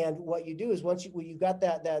 And what you do is once you got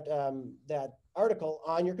that article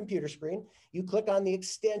on your computer screen, you click on the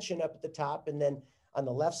extension up at the top, and then on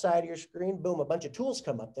the left side of your screen, boom, a bunch of tools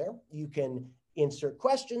come up there. You can insert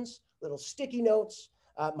questions, little sticky notes.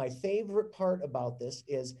 My favorite part about this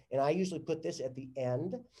is, and I usually put this at the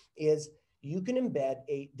end, is you can embed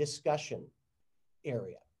a discussion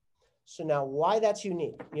area. So now why that's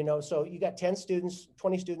unique, so you got 10 students,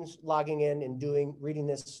 20 students logging in and reading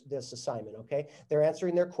this assignment, okay? They're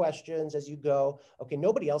answering their questions as you go. Okay,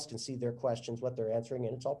 nobody else can see their questions, what they're answering,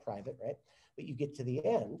 and it's all private, right? But you get to the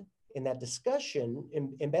end, in that discussion,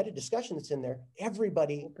 embedded discussion that's in there,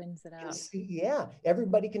 everybody opens it up.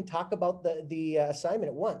 Everybody can talk about the assignment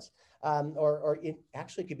at once. Or it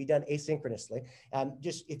actually could be done asynchronously.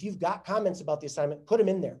 Just if you've got comments about the assignment, put them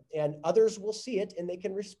in there, and others will see it and they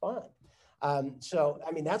can respond. So,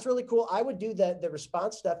 I mean, that's really cool. I would do the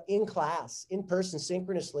response stuff in class, in person,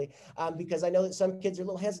 synchronously, because I know that some kids are a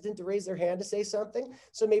little hesitant to raise their hand to say something.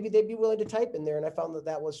 So maybe they'd be willing to type in there. And I found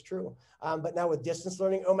that was true. But now with distance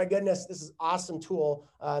learning, oh my goodness, this is an awesome tool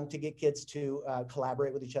to get kids to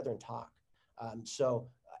collaborate with each other and talk. So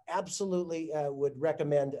absolutely would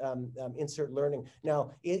recommend Insert Learning.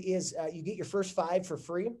 Now, it is, you get your first 5 for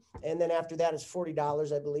free. And then after that, it's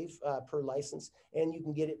 $40, I believe, per license. And you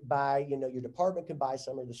can get it by, your department can buy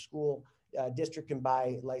some, or the school district can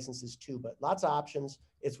buy licenses too. But lots of options.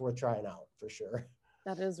 It's worth trying out for sure.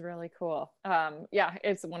 That is really cool. Yeah,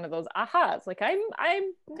 it's one of those ahas. Like I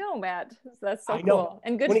know Matt. That's so I know. cool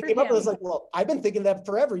and good When he for came up with it, I him. was like, well, I've been thinking that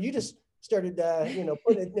forever. You just started,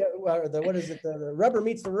 putting it, what is it? The rubber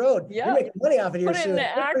meets the road. Yeah, You're making money off it here put it soon.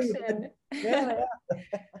 into action.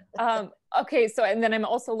 Yeah. Okay, so and then I'm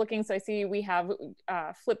also looking. So I see we have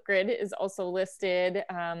Flipgrid is also listed,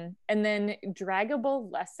 and then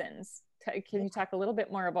draggable lessons. Can you talk a little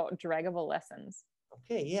bit more about draggable lessons?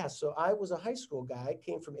 Okay, yeah. So I was a high school guy,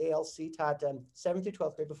 came from ALC, taught 7th through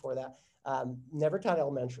 12th grade before that. Never taught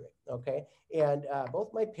elementary. Okay. And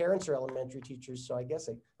both my parents are elementary teachers. So I guess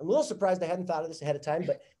I'm a little surprised I hadn't thought of this ahead of time,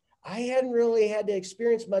 but I hadn't really had to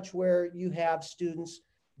experience much where you have students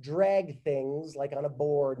drag things like on a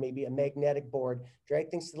board, maybe a magnetic board, drag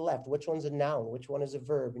things to the left. Which one's a noun? Which one is a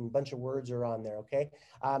verb? And a bunch of words are on there. Okay.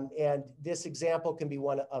 And this example can be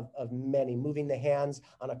one of many, moving the hands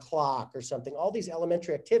on a clock or something, all these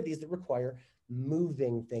elementary activities that require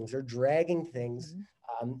moving things or dragging things.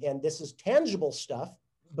 And this is tangible stuff,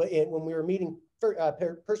 but when we were meeting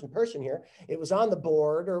person to person here, it was on the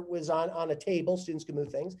board or it was on a table, students could move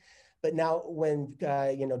things. But now when,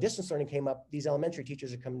 distance learning came up, these elementary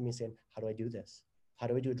teachers are coming to me saying, how do I do this? How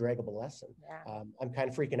do I do a draggable lesson? Yeah. I'm kind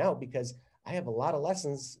of freaking out because I have a lot of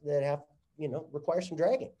lessons that have, require some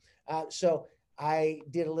dragging. So I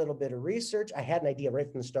did a little bit of research. I had an idea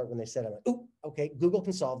right from the start when they said, I'm like, ooh, okay, Google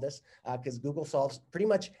can solve this because Google solves pretty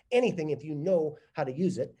much anything if you know how to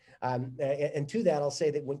use it. And to that, I'll say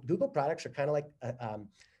that when Google products are kind of like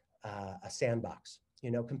a sandbox.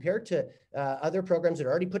 Compared to other programs that are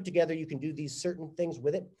already put together, you can do these certain things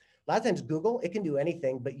with it. A lot of times Google, it can do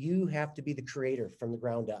anything, but you have to be the creator from the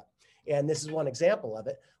ground up. And this is one example of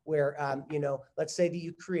it where, let's say that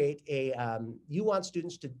you create you want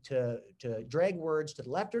students to drag words to the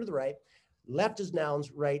left or to the right. Left is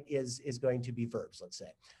nouns, right is going to be verbs, let's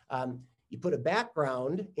say. You put a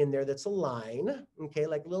background in there that's a line, okay,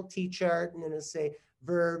 like a little T-chart, and then it'll say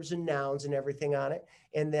verbs and nouns and everything on it.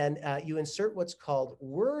 And then you insert what's called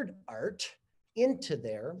word art into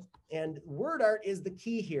there. And word art is the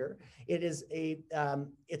key here. It is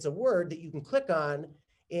it's a word that you can click on.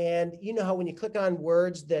 And you know how when you click on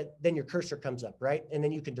words that then your cursor comes up, right? And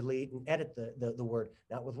then you can delete and edit the word.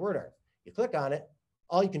 Not with word art. You click on it,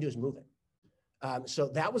 all you can do is move it. So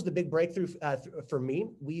that was the big breakthrough for me.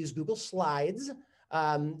 We use Google Slides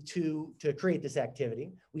to create this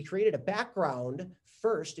activity. We created a background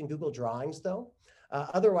first in Google Drawings though.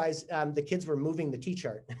 Otherwise, the kids were moving the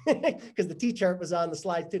T-chart because the T-chart was on the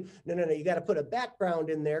slide too. No, you got to put a background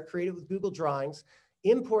in there, create it with Google Drawings,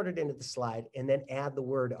 import it into the slide, and then add the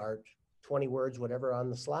word art, 20 words, whatever on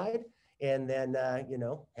the slide, and then,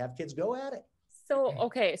 have kids go at it. So,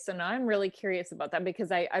 okay, so now I'm really curious about that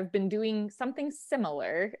because I've been doing something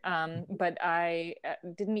similar, but I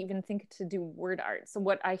didn't even think to do word art. So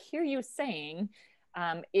what I hear you saying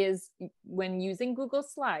is when using Google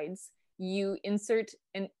Slides, you insert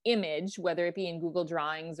an image, whether it be in Google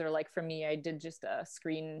Drawings or like for me, I did just a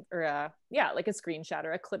screen or like a screenshot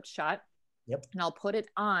or a clipped shot. Yep. And I'll put it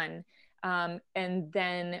on. And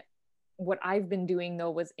then what I've been doing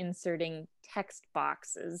though was inserting text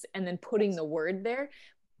boxes and then putting the word there.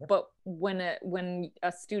 Yep. But when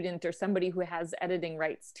a student or somebody who has editing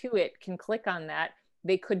rights to it can click on that,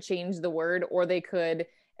 they could change the word or they could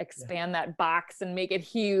expand that box and make it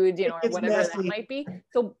huge, or whatever messy. That might be.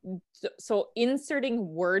 So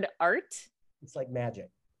inserting word art. It's like magic.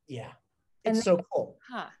 Yeah. It's so cool.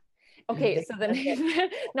 Huh. Okay. So then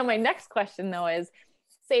no, my next question though is,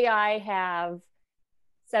 say I have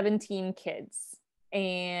 17 kids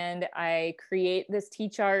and I create this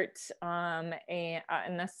T-chart and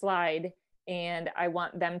a slide, and I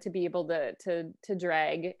want them to be able to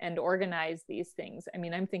drag and organize these things. I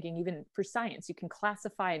mean, I'm thinking even for science, you can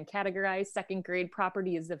classify and categorize second grade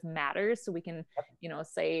properties of matter. So we can,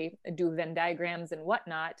 say do Venn diagrams and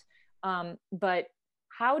whatnot. But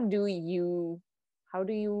how do you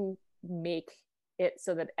make it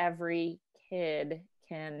so that every kid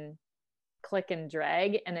can click and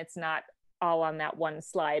drag and it's not all on that one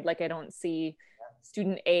slide? Like I don't see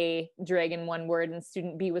student A dragging one word and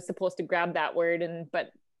student B was supposed to grab that word,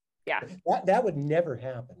 but yeah. That would never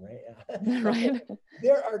happen, right? Right.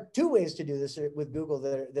 There are two ways to do this with Google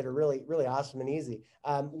that are really, really awesome and easy.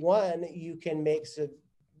 One, you can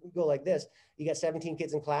go like this. You got 17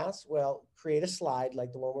 kids in class. Well, create a slide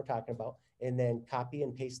like the one we're talking about, and then copy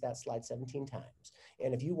and paste that slide 17 times.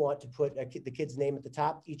 And if you want to put the kid's name at the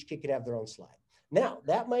top, each kid could have their own slide. Now,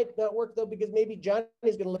 that might not work though, because maybe Johnny's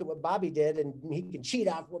going to look at what Bobby did and he can cheat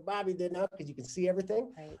off what Bobby did now because you can see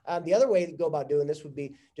everything. Right. The other way to go about doing this would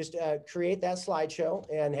be just create that slideshow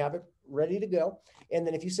and have it ready to go. And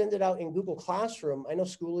then if you send it out in Google Classroom, I know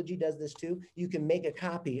Schoology does this too, you can make a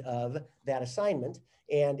copy of that assignment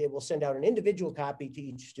and it will send out an individual copy to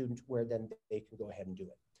each student where then they can go ahead and do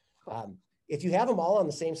it. Cool. If you have them all on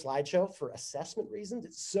the same slideshow for assessment reasons,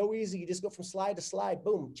 it's so easy. You just go from slide to slide,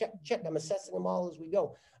 boom, check, check. I'm assessing them all as we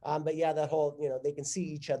go. But yeah, that whole, they can see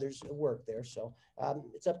each other's work there. So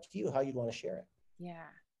it's up to you how you'd want to share it. Yeah.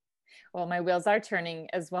 Well, my wheels are turning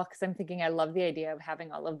as well, because I'm thinking I love the idea of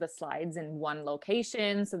having all of the slides in one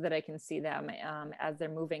location so that I can see them as they're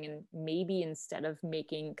moving. And maybe instead of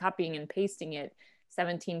copying and pasting it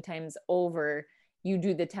 17 times over, you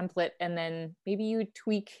do the template and then maybe you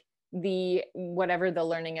tweak whatever the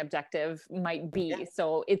learning objective might be. Yeah.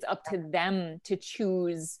 So it's up to them to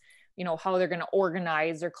choose, how they're going to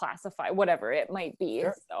organize or classify, whatever it might be.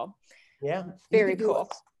 Sure. So yeah, very cool.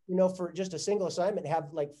 For just a single assignment,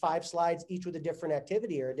 have like 5 slides, each with a different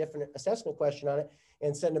activity or a different assessment question on it,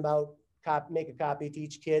 and send them out, make a copy to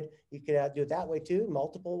each kid. You could do it that way too,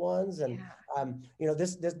 multiple ones. And, yeah.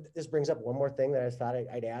 This brings up one more thing that I thought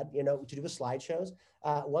I'd add, to do with slideshows.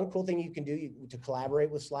 One cool thing you can do to collaborate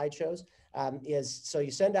with slideshows is, so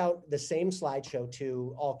you send out the same slideshow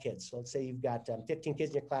to all kids. So let's say you've got 15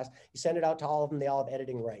 kids in your class, you send it out to all of them, they all have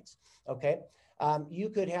editing rights, okay? You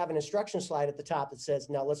could have an instruction slide at the top that says,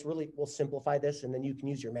 now we'll simplify this, and then you can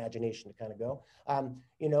use your imagination to kind of go.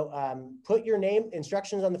 Put your name,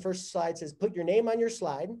 instructions on the first slide says, put your name on your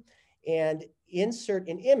slide and insert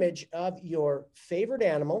an image of your favorite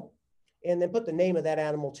animal, and then put the name of that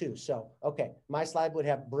animal too. So, okay, my slide would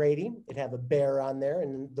have Brady, it'd have a bear on there,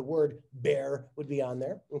 and the word bear would be on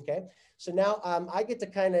there, okay? So now I get to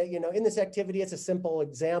kind of, in this activity, it's a simple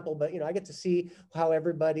example, but I get to see how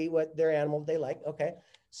what their animal they like, okay?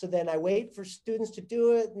 So then I wait for students to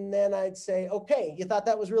do it, and then I'd say, okay, you thought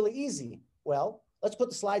that was really easy. Well, let's put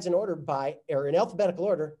the slides in order in alphabetical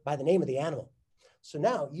order by the name of the animal. So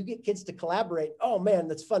now you get kids to collaborate. Oh man,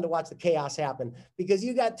 that's fun to watch the chaos happen, because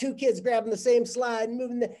you got 2 kids grabbing the same slide and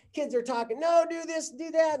moving. The kids are talking, no, do this,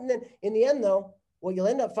 do that. And then in the end though, what you'll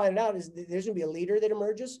end up finding out is there's gonna be a leader that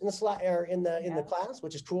emerges in the slide or in the class,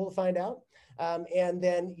 which is cool to find out. And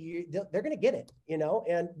then they're gonna get it,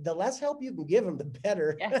 and the less help you can give them, the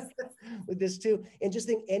better. Yes. With this too. And just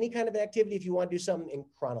think any kind of activity, if you want to do something in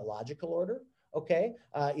chronological order, okay,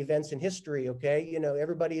 events in history, okay,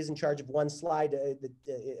 everybody is in charge of one slide,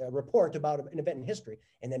 a report about an event in history,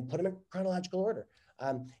 and then put them in chronological order.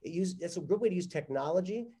 It's a good way to use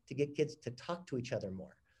technology to get kids to talk to each other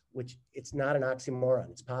more, which it's not an oxymoron.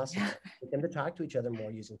 It's possible to get them to talk to each other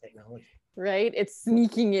more using technology. Right? It's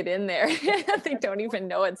sneaking it in there. They don't even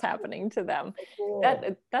know it's happening to them. Cool.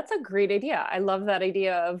 That's a great idea. I love that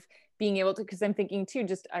idea of being able to, because I'm thinking too,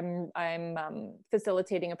 I'm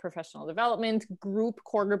facilitating a professional development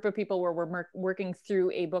core group of people where we're working through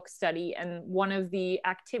a book study. And one of the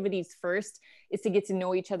activities first is to get to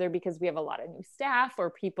know each other, because we have a lot of new staff or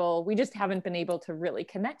people, we just haven't been able to really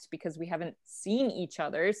connect because we haven't seen each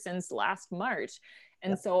other since last March.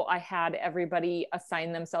 And so I had everybody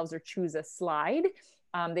assign themselves or choose a slide.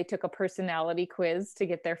 They took a personality quiz to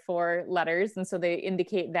get their 4 letters. And so they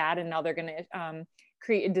indicate that, and now they're going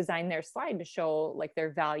to design their slide to show like their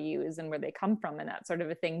values and where they come from and that sort of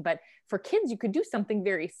a thing. But for kids, you could do something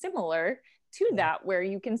very similar to that, where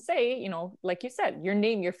you can say, like you said, your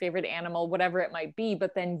name, your favorite animal, whatever it might be,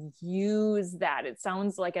 but then use that. It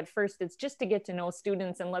sounds like at first it's just to get to know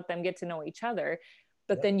students and let them get to know each other.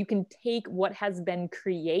 But then you can take what has been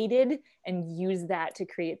created and use that to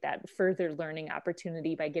create that further learning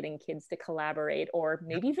opportunity by getting kids to collaborate, or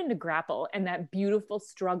maybe even to grapple, and that beautiful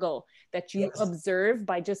struggle that you observe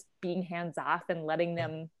by just being hands off and letting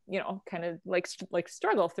them, kind of like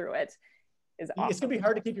struggle through it. Awesome. It's gonna be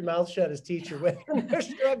hard to keep your mouth shut as teacher when they're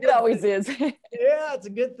struggling. It always is. Yeah, it's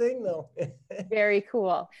a good thing though. Very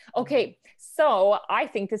cool. Okay, so I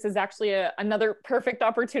think this is actually another perfect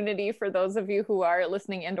opportunity for those of you who are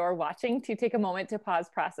listening and or watching to take a moment to pause,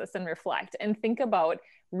 process, and reflect, and think about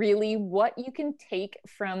really what you can take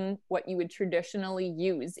from what you would traditionally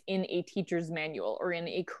use in a teacher's manual or in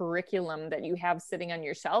a curriculum that you have sitting on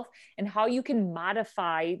your shelf, and how you can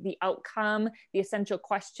modify the outcome, the essential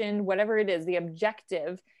question, whatever it is, the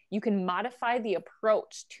objective. You can modify the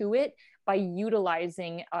approach to it by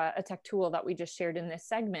utilizing a tech tool that we just shared in this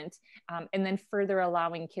segment, and then further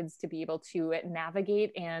allowing kids to be able to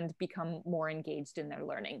navigate and become more engaged in their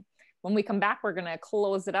learning. When we come back, we're going to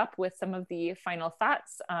close it up with some of the final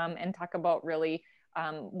thoughts and talk about really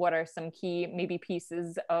what are some key maybe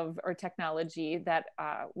pieces of or technology that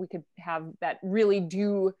we could have that really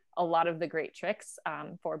do a lot of the great tricks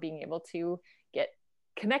for being able to get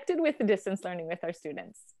connected with the distance learning with our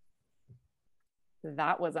students.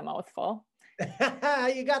 That was a mouthful.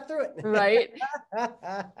 You got through it. Right?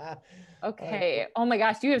 Okay. Oh my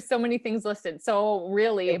gosh, you have so many things listed. So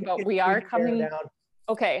really, but we are coming.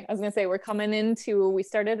 Okay, I was gonna say we're coming into, we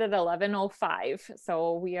started at 11:05,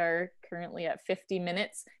 so we are currently at 50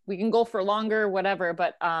 minutes. We can go for longer, whatever,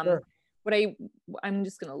 but Sure. I'm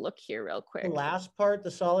just gonna look here real quick. The last part,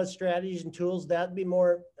 the solid strategies and tools, that'd be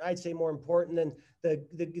more, I'd say, more important than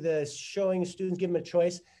the showing students, give them a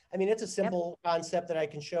choice. I mean, it's a simple concept that I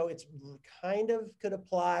can show. It's kind of could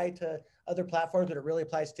apply to other platforms, but it really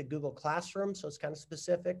applies to Google Classroom, so it's kind of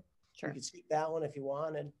specific. Sure. You can skip that one if you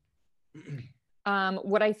wanted.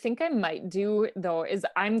 What I think I might do though is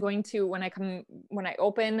I'm going to, when I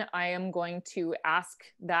open, I am going to ask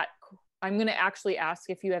that. I'm going to actually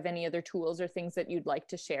ask if you have any other tools or things that you'd like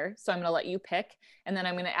to share. So I'm going to let you pick, and then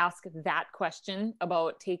I'm going to ask that question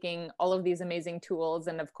about taking all of these amazing tools,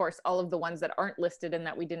 and of course all of the ones that aren't listed and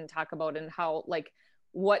that we didn't talk about, and how, like,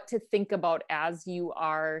 what to think about as you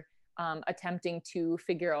are attempting to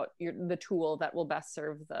figure out the tool that will best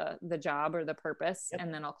serve the job or the purpose. Yep.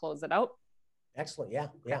 And then I'll close it out. Excellent. Yeah.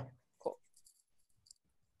 Yeah. Cool.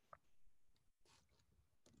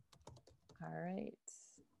 All right.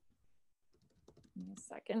 Give me a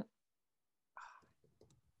second.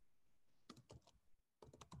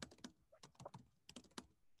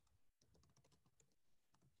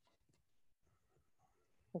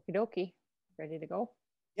 Okie dokie. Ready to go?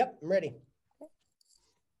 Yep, I'm ready.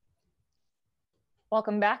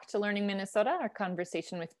 Welcome back to Learning Minnesota, our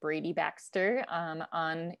conversation with Brady Baxter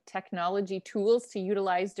on technology tools to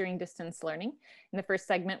utilize during distance learning. In the first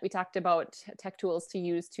segment, we talked about tech tools to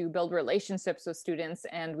use to build relationships with students,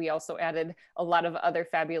 and we also added a lot of other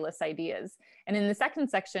fabulous ideas. And in the second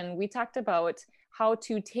section, we talked about how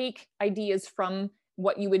to take ideas from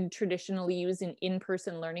what you would traditionally use in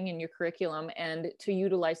in-person learning in your curriculum and to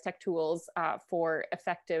utilize tech tools for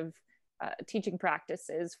effective teaching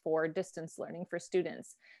practices for distance learning for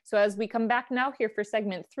students. So as we come back now here for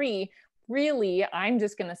segment 3, really, I'm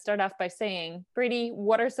just going to start off by saying, Brady,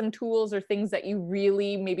 what are some tools or things that you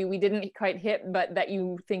really, maybe we didn't quite hit, but that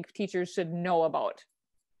you think teachers should know about?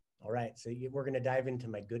 All right, so we're going to dive into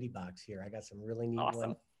my goodie box here. I got some really neat Awesome.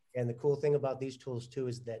 ones. And the cool thing about these tools too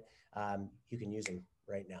is that you can use them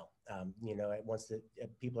right now. You know, once the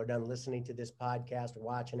people are done listening to this podcast or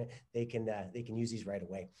watching it, they can use these right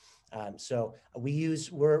away. So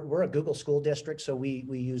we're a Google school district, so we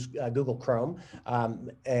use Google Chrome.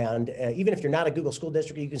 And even if you're not a Google school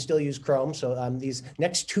district, you can still use Chrome. So these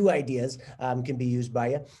next 2 ideas can be used by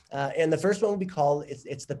you. And the first one will be called,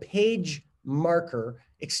 it's the page marker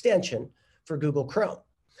extension for Google Chrome.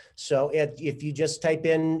 So if you just type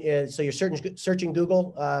in, so you're searching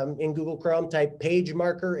Google in Google Chrome, type page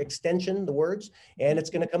marker extension, the words, and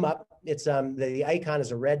it's going to come up. It's the icon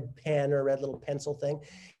is a red pen or a red little pencil thing.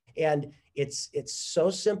 And it's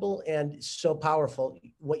so simple and so powerful.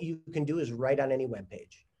 What you can do is write on any web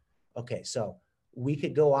page. Okay, so we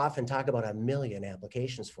could go off and talk about a million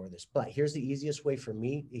applications for this, but here's the easiest way for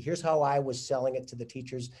me. Here's how I was selling it to the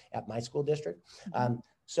teachers at my school district.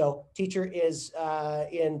 So teacher is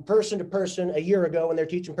in person to person. A year ago, when they're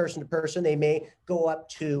teaching person to person, they may go up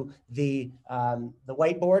to the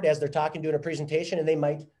whiteboard as they're talking, doing a presentation, and they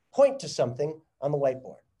might point to something on the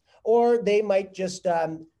whiteboard, or they might just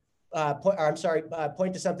point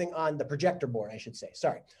to something on the projector board, I should say,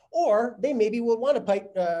 sorry. Or they maybe will want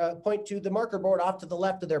to point to the marker board off to the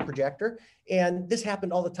left of their projector. And this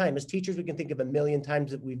happened all the time. As teachers, we can think of a million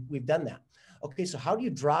times that we've done that. Okay, so how do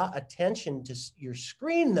you draw attention to your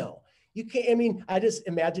screen though? You can't, I mean, I just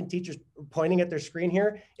imagine teachers pointing at their screen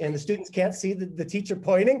here and the students can't see the teacher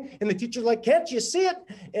pointing and the teacher's like, can't you see it?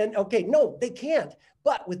 And okay, no, they can't.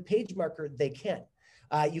 But with page marker, they can.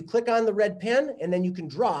 You click on the red pen and then you can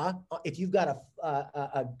draw. If you've got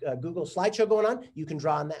a Google slideshow going on, you can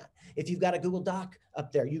draw on that. If you've got a Google Doc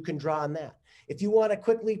up there, you can draw on that. If you want to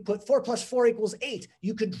quickly put 4 + 4 = 8,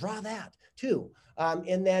 you could draw that too.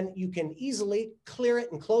 And then you can easily clear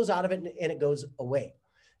it and close out of it and it goes away.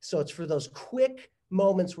 So it's for those quick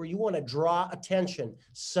moments where you want to draw attention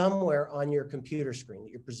somewhere on your computer screen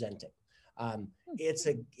that you're presenting. It's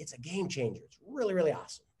a game changer. It's really, really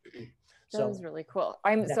awesome. That was really cool.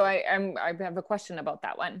 I have a question about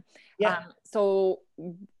that one. Yeah. So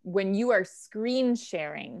when you are screen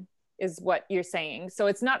sharing, is what you're saying. So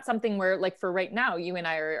it's not something where, like, for right now, you and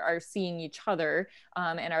I are seeing each other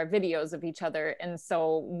and our videos of each other. And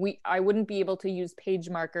so I wouldn't be able to use page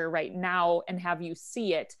marker right now and have you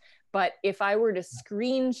see it. But if I were to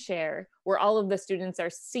screen share where all of the students are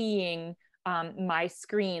seeing my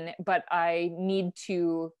screen, but I need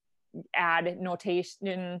to add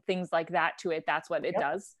notation, things like that to it, that's what it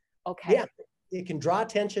does. Okay. Yeah, it can draw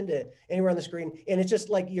attention to anywhere on the screen. And it's just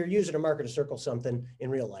like you're using a marker to circle something in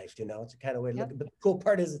real life, you know, it's a kind of way to look at it. But the cool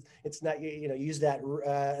part is it's not, you know, use that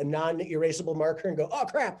non-erasable marker and go, oh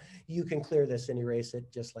crap, you can clear this and erase it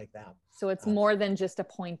just like that. So it's more than just a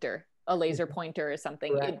pointer, a laser pointer or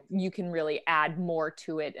something. You can really add more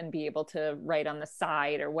to it and be able to write on the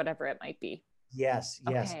side or whatever it might be. Yes,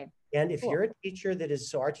 yes. Okay. And if you're a teacher that is,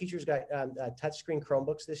 so our teachers got touchscreen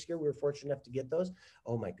Chromebooks this year. We were fortunate enough to get those.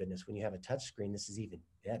 Oh my goodness, when you have a touchscreen, this is even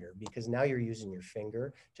better because now you're using your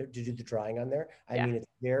finger to do the drawing on there. I mean, it's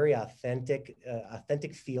very authentic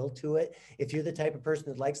feel to it. If you're the type of person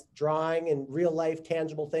that likes drawing and real life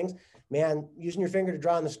tangible things, man, using your finger to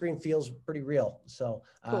draw on the screen feels pretty real. So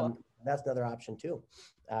that's another option too.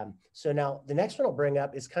 So now the next one I'll bring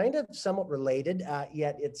up is kind of somewhat related,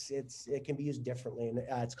 yet it can be used differently. And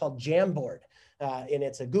it's called Jamboard, and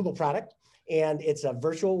it's a Google product, and it's a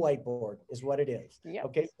virtual whiteboard is what it is. Yep.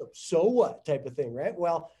 Okay, so what type of thing, right?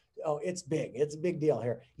 Well, it's big. It's a big deal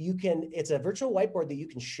here. It's a virtual whiteboard that you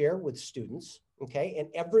can share with students, okay? And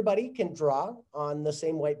everybody can draw on the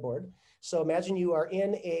same whiteboard. So imagine you are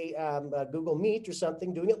in a Google Meet or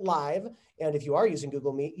something, doing it live. And if you are using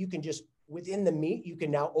Google Meet, you can just, within the Meet, you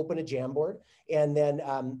can now open a Jamboard, and then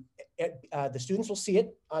the students will see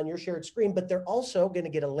it on your shared screen, but they're also going to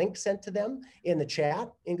get a link sent to them in the chat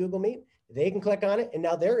in Google Meet. They can click on it, and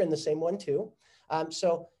now they're in the same one too.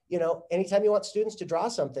 So, you know, anytime you want students to draw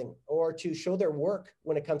something or to show their work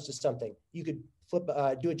when it comes to something, you could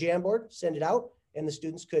do a Jamboard, send it out, and the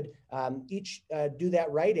students could each do that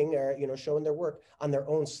writing or, you know, showing their work on their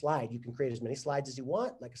own slide. You can create as many slides as you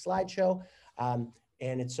want, like a slideshow.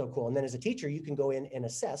 And it's so cool. And then as a teacher, you can go in and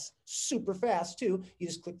assess super fast too. You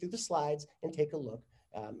just click through the slides and take a look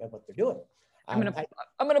at what they're doing. I'm gonna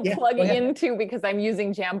plug in too, because I'm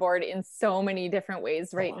using Jamboard in so many different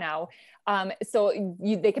ways right now. So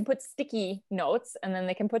they can put sticky notes, and then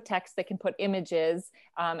they can put text, they can put images,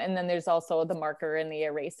 and then there's also the marker and the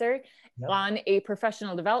eraser. On a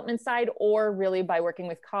professional development side, or really by working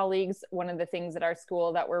with colleagues, one of the things at our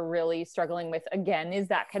school that we're really struggling with, again, is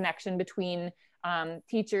that connection between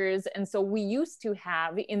teachers. And so we used to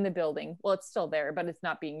have in the building, well, it's still there, but it's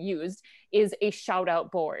not being used, is a shout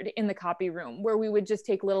out board in the copy room where we would just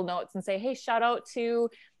take little notes and say, hey, shout out to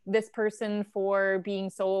this person for being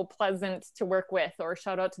so pleasant to work with, or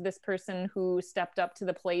shout out to this person who stepped up to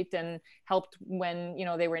the plate and helped when, you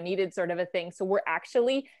know, they were needed, sort of a thing. So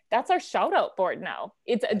that's our shout out board now.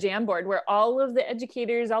 It's a Jamboard where all of the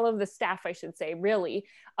educators, all of the staff, I should say, really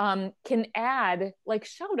can add like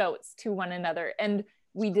shout outs to one another. And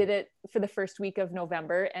we did it for the first week of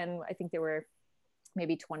November, and I think there were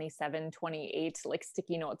maybe 27, 28 like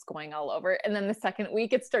sticky notes going all over. And then the second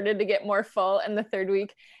week it started to get more full, and the third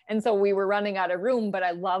week. And so we were running out of room, but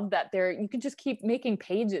I love that you could just keep making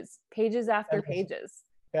pages after pages.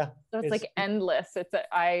 Yeah. So it's like endless.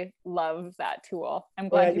 I love that tool. I'm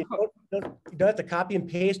glad you don't have to copy and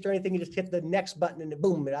paste or anything. You just hit the next button and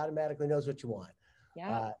boom, it automatically knows what you want.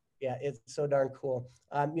 Yeah, it's so darn cool.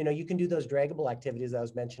 You know, you can do those draggable activities I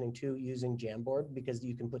was mentioning too using Jamboard, because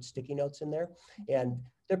you can put sticky notes in there, and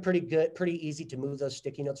they're pretty good, pretty easy to move those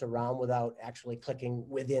sticky notes around without actually clicking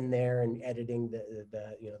within there and editing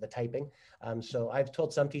the typing. So I've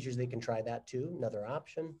told some teachers they can try that too. Another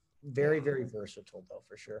option. Very, very versatile though,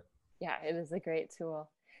 for sure. Yeah, it is a great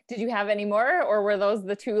tool. Did you have any more, or were those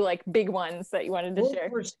the two like big ones that you wanted to share?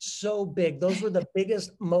 Those were so big. Those were the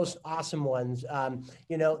biggest, most awesome ones.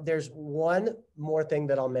 You know, there's one more thing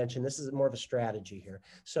that I'll mention. This is more of a strategy here.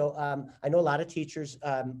 So I know a lot of teachers,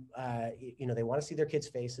 you know, they want to see their kids'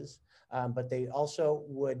 faces, but they also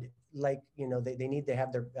would like, you know, they need to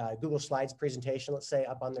have their Google Slides presentation, let's say,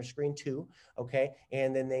 up on their screen too. Okay.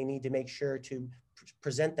 And then they need to make sure to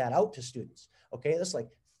present that out to students. Okay. That's like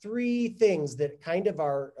 3 things that kind of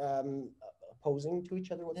are opposing to each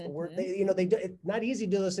other. What's the word? It's not easy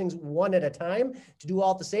to do those things one at a time. To do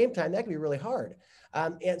all at the same time, that can be really hard.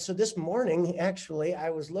 And so this morning, actually, I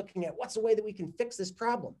was looking at what's the way that we can fix this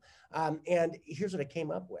problem. And here's what I came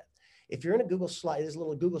up with. If you're in a Google Slide, there's a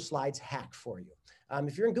little Google Slides hack for you.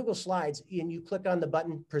 If you're in Google Slides and you click on the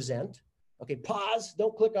button Present, okay, pause,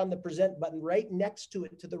 don't click on the Present button. Right next to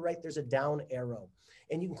it, to the right, there's a down arrow.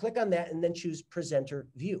 And you can click on that and then choose Presenter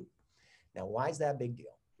View. Now, why is that a big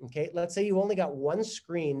deal? Okay, let's say you only got one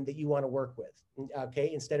screen that you want to work with,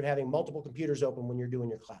 okay, instead of having multiple computers open when you're doing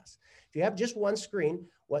your class. If you have just one screen,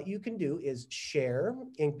 what you can do is share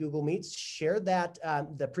in Google Meets, share that,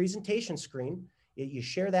 the presentation screen, you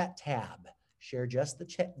share that tab. Share just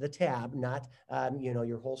the tab, not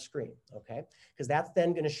your whole screen, okay? Because that's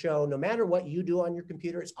then going to show, no matter what you do on your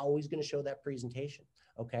computer, it's always going to show that presentation,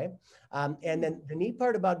 okay? And then the neat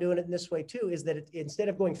part about doing it in this way too is that instead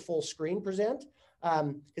of going full screen present,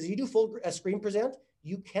 because if you do full screen present,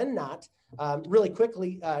 you cannot really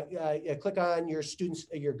quickly click on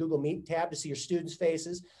your Google Meet tab to see your students'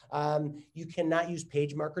 faces. You cannot use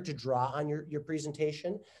page marker to draw on your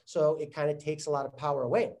presentation. So it kind of takes a lot of power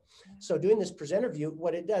away. So doing this presenter view,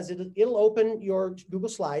 what it does, it'll open your Google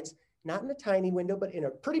Slides, not in a tiny window, but in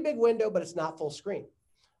a pretty big window, but it's not full screen.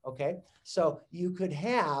 Okay, so you could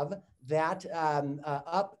have that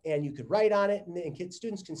up and you could write on it and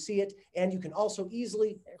students can see it. And you can also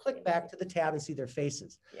easily click back to the tab and see their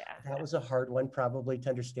faces. Yeah. That was a hard one probably to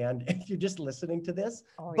understand if you're just listening to this,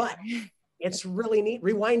 but yeah. It's really neat.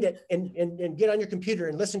 Rewind it and get on your computer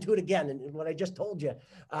and listen to it again. And what I just told you,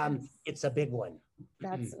 it's a big one.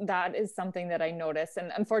 That is something that I notice.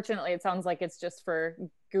 And unfortunately, it sounds like it's just for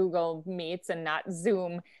Google Meets and not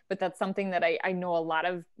Zoom. But that's something that I know a lot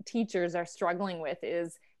of teachers are struggling with,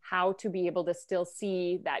 is how to be able to still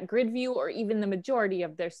see that grid view, or even the majority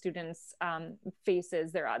of their students'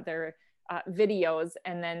 faces, their videos,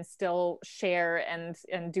 and then still share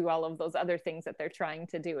and do all of those other things that they're trying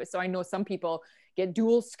to do. So I know some people get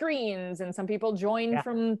dual screens and some people join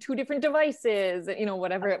from 2 different devices,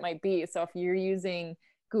 whatever it might be. So if you're using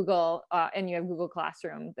Google and you have Google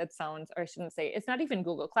Classroom, that sounds, or I shouldn't say, it's not even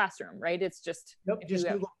Google Classroom, right? It's just, just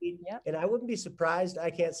Google Meet. Yep. And I wouldn't be surprised, I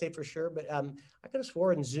can't say for sure, but I could have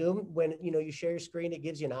sworn in Zoom, when you share your screen, it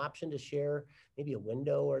gives you an option to share maybe a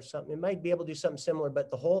window or something. It might be able to do something similar, but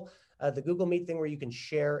the whole the Google Meet thing where you can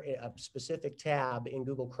share a specific tab in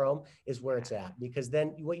Google Chrome is where it's at, because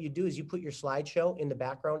then what you do is you put your slideshow in the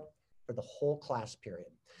background for the whole class period.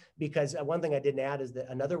 Because one thing I didn't add is that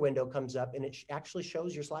another window comes up and it actually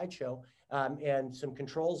shows your slideshow and some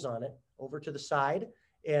controls on it over to the side.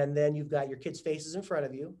 And then you've got your kids' faces in front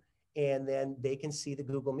of you, and then they can see the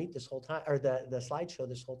Google Meet this whole time, or the slideshow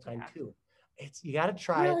this whole time too. You got to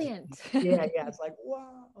try Brilliant. it. Yeah. It's like,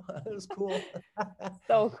 wow, it was cool.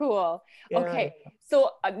 So cool. Yeah. Okay.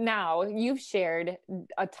 So now you've shared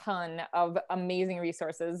a ton of amazing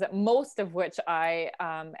resources, most of which I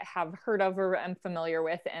have heard of or am familiar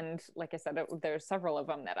with. And like I said, there's several of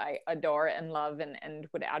them that I adore and love and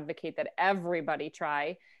would advocate that everybody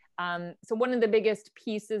try. So one of the biggest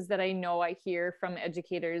pieces that I know I hear from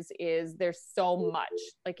educators is there's so much,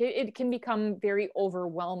 like it can become very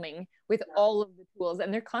overwhelming with all of the tools,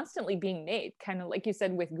 and they're constantly being made, kind of like you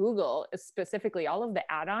said with Google, specifically all of the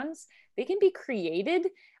add-ons, they can be created,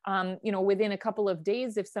 within a couple of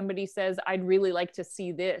days. If somebody says, I'd really like to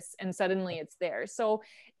see this, and suddenly it's there. So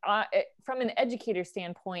from an educator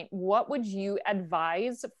standpoint, what would you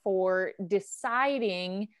advise for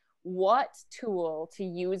deciding what tool to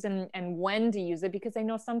use and when to use it? Because I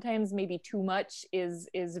know sometimes maybe too much is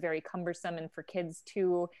very cumbersome, and for kids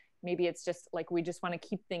too, maybe it's just like we just want to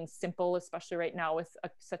keep things simple, especially right now with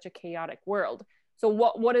such a chaotic world. So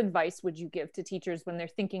what advice would you give to teachers when they're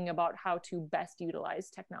thinking about how to best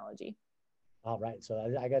utilize technology? All right,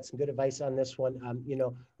 so I got some good advice on this one.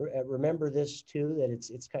 Remember this too, that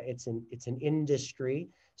it's an industry,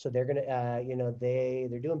 so they're gonna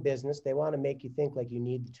they're doing business. They want to make you think like you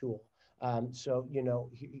need the tool. So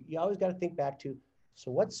you always got to think back to,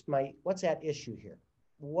 so what's that issue here?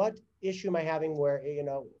 What issue am I having where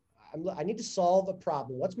I need to solve a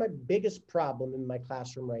problem? What's my biggest problem in my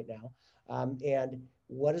classroom right now? And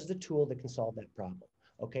what is the tool that can solve that problem?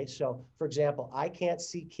 Okay, so for example, I can't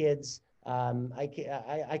see kids.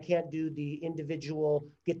 I can't do the individual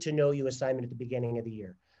get to know you assignment at the beginning of the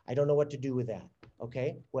year. I don't know what to do with that.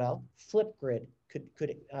 Okay, well, Flipgrid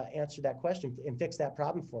could answer that question and fix that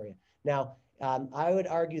problem for you. Now, I would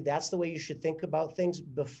argue that's the way you should think about things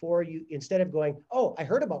before instead of going, oh, I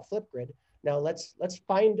heard about Flipgrid. Now let's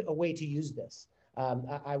find a way to use this.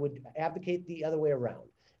 I would advocate the other way around,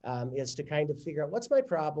 is to kind of figure out what's my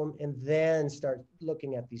problem and then start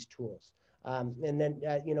looking at these tools. And then,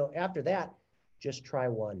 after that, just try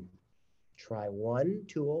one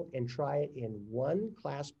tool and try it in one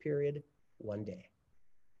class period, one day.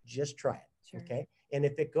 Just try it. Sure. Okay. And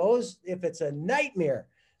if it's a nightmare,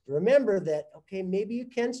 remember that, okay, maybe you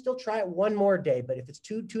can still try it one more day, but if it's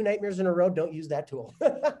two nightmares in a row, don't use that tool.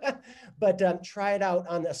 But try it out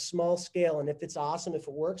on a small scale. And if it's awesome, if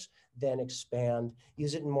it works, then expand,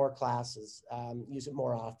 use it in more classes, use it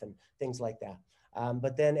more often, things like that.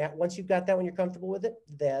 But then once you've got that, when you're comfortable with it,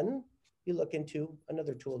 then you look into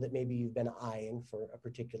another tool that maybe you've been eyeing for a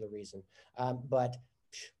particular reason. But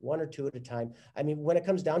one or two at a time. I mean, when it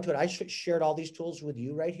comes down to it, I shared all these tools with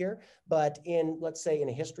you right here, but let's say in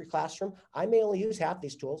a history classroom, I may only use half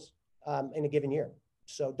these tools in a given year.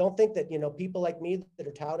 So don't think that, people like me that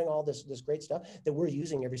are touting all this great stuff, that we're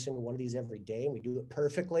using every single one of these every day and we do it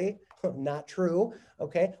perfectly. Not true.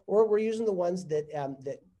 Okay. Or we're using the ones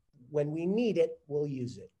that when we need it, we'll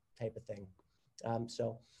use it, type of thing.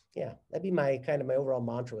 So yeah, that'd be my overall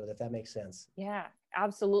mantra with it, if that makes sense. Yeah,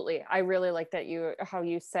 absolutely. I really like that how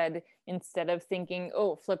you said, instead of thinking,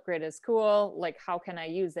 oh, Flipgrid is cool, like, how can I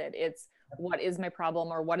use it? It's, what is my problem,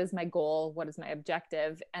 or what is my goal? What is my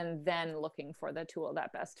objective? And then looking for the tool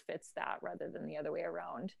that best fits that, rather than the other way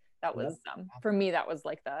around. That was, for me, that was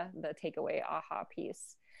like the takeaway aha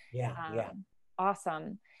piece. Yeah.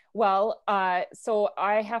 Awesome. Well, so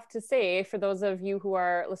I have to say, for those of you who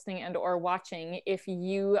are listening and or watching, if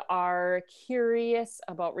you are curious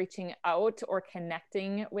about reaching out or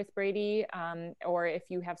connecting with Brady, or if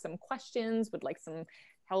you have some questions, would like some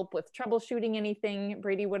help with troubleshooting anything,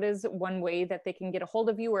 Brady, what is one way that they can get a hold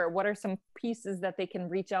of you, or what are some pieces that they can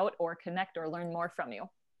reach out or connect or learn more from you?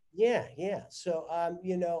 Yeah. So,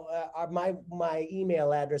 my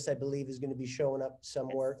email address, I believe, is going to be showing up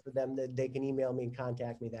somewhere for them, that they can email me and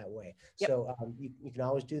contact me that way. Yep. So you can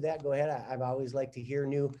always do that. Go ahead. I've always liked to hear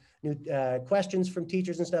new questions from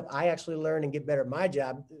teachers and stuff. I actually learn and get better at my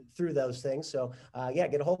job through those things. So yeah,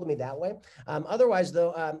 get a hold of me that way. Otherwise,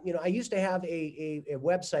 though, I used to have a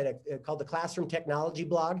website called the Classroom Technology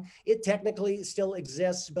Blog. It technically still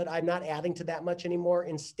exists, but I'm not adding to that much anymore.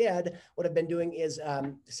 Instead, what I've been doing is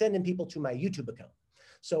sending people to my YouTube account.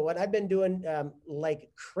 So what I've been doing like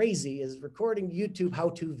crazy is recording YouTube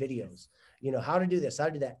how-to videos. How to do this, how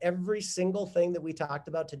to do that. Every single thing that we talked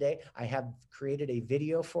about today, I have created a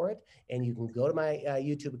video for it, and you can go to my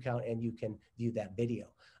YouTube account and you can view that video.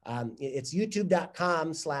 It's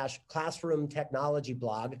youtube.com/classroom technology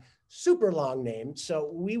blog. Super long name. So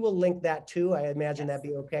we will link that too. I imagine that'd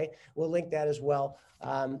be okay. We'll link that as well.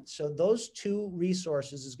 So those two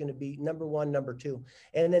resources is going to be number one, number two.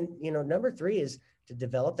 And then, number three is to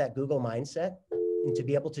develop that Google mindset and to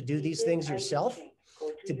be able to do these things yourself,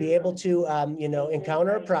 to be able to,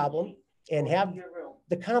 encounter a problem and have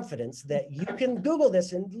the confidence that you can Google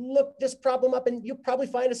this and look this problem up and you'll probably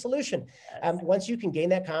find a solution. Once you can gain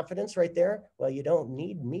that confidence right there, well, you don't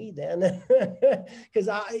need me then. Because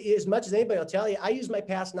as much as anybody will tell you, I use my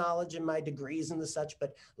past knowledge and my degrees and the such,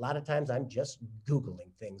 but a lot of times I'm just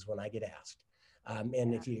Googling things when I get asked.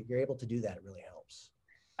 And if you're able to do that, it really helps.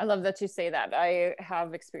 I love that you say that. I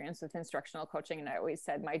have experience with instructional coaching, and I always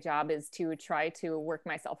said my job is to try to work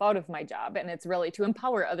myself out of my job. And it's really to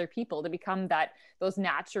empower other people to become those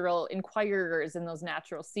natural inquirers and those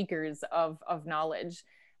natural seekers of knowledge.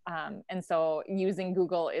 And so using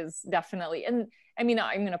Google is definitely, and I mean,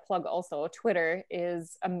 I'm going to plug also Twitter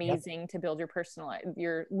is amazing to build your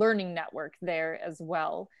learning network there as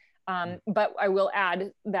well. But I will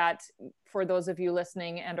add that for those of you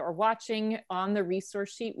listening and or watching, on the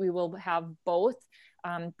resource sheet, we will have both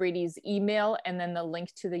Brady's email and then the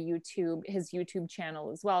link to his YouTube channel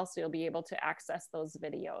as well. So you'll be able to access those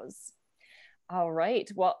videos. All right.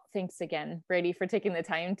 Well, thanks again, Brady, for taking the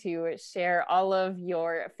time to share all of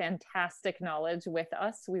your fantastic knowledge with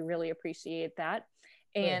us. We really appreciate that.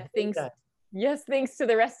 And thanks to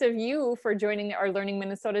the rest of you for joining our Learning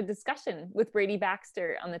Minnesota discussion with Brady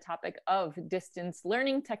Baxter on the topic of distance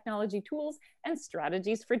learning technology tools and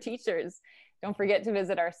strategies for teachers. Don't forget to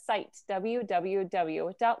visit our site,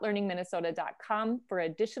 www.learningminnesota.com, for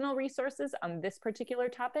additional resources on this particular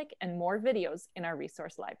topic and more videos in our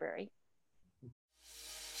resource library.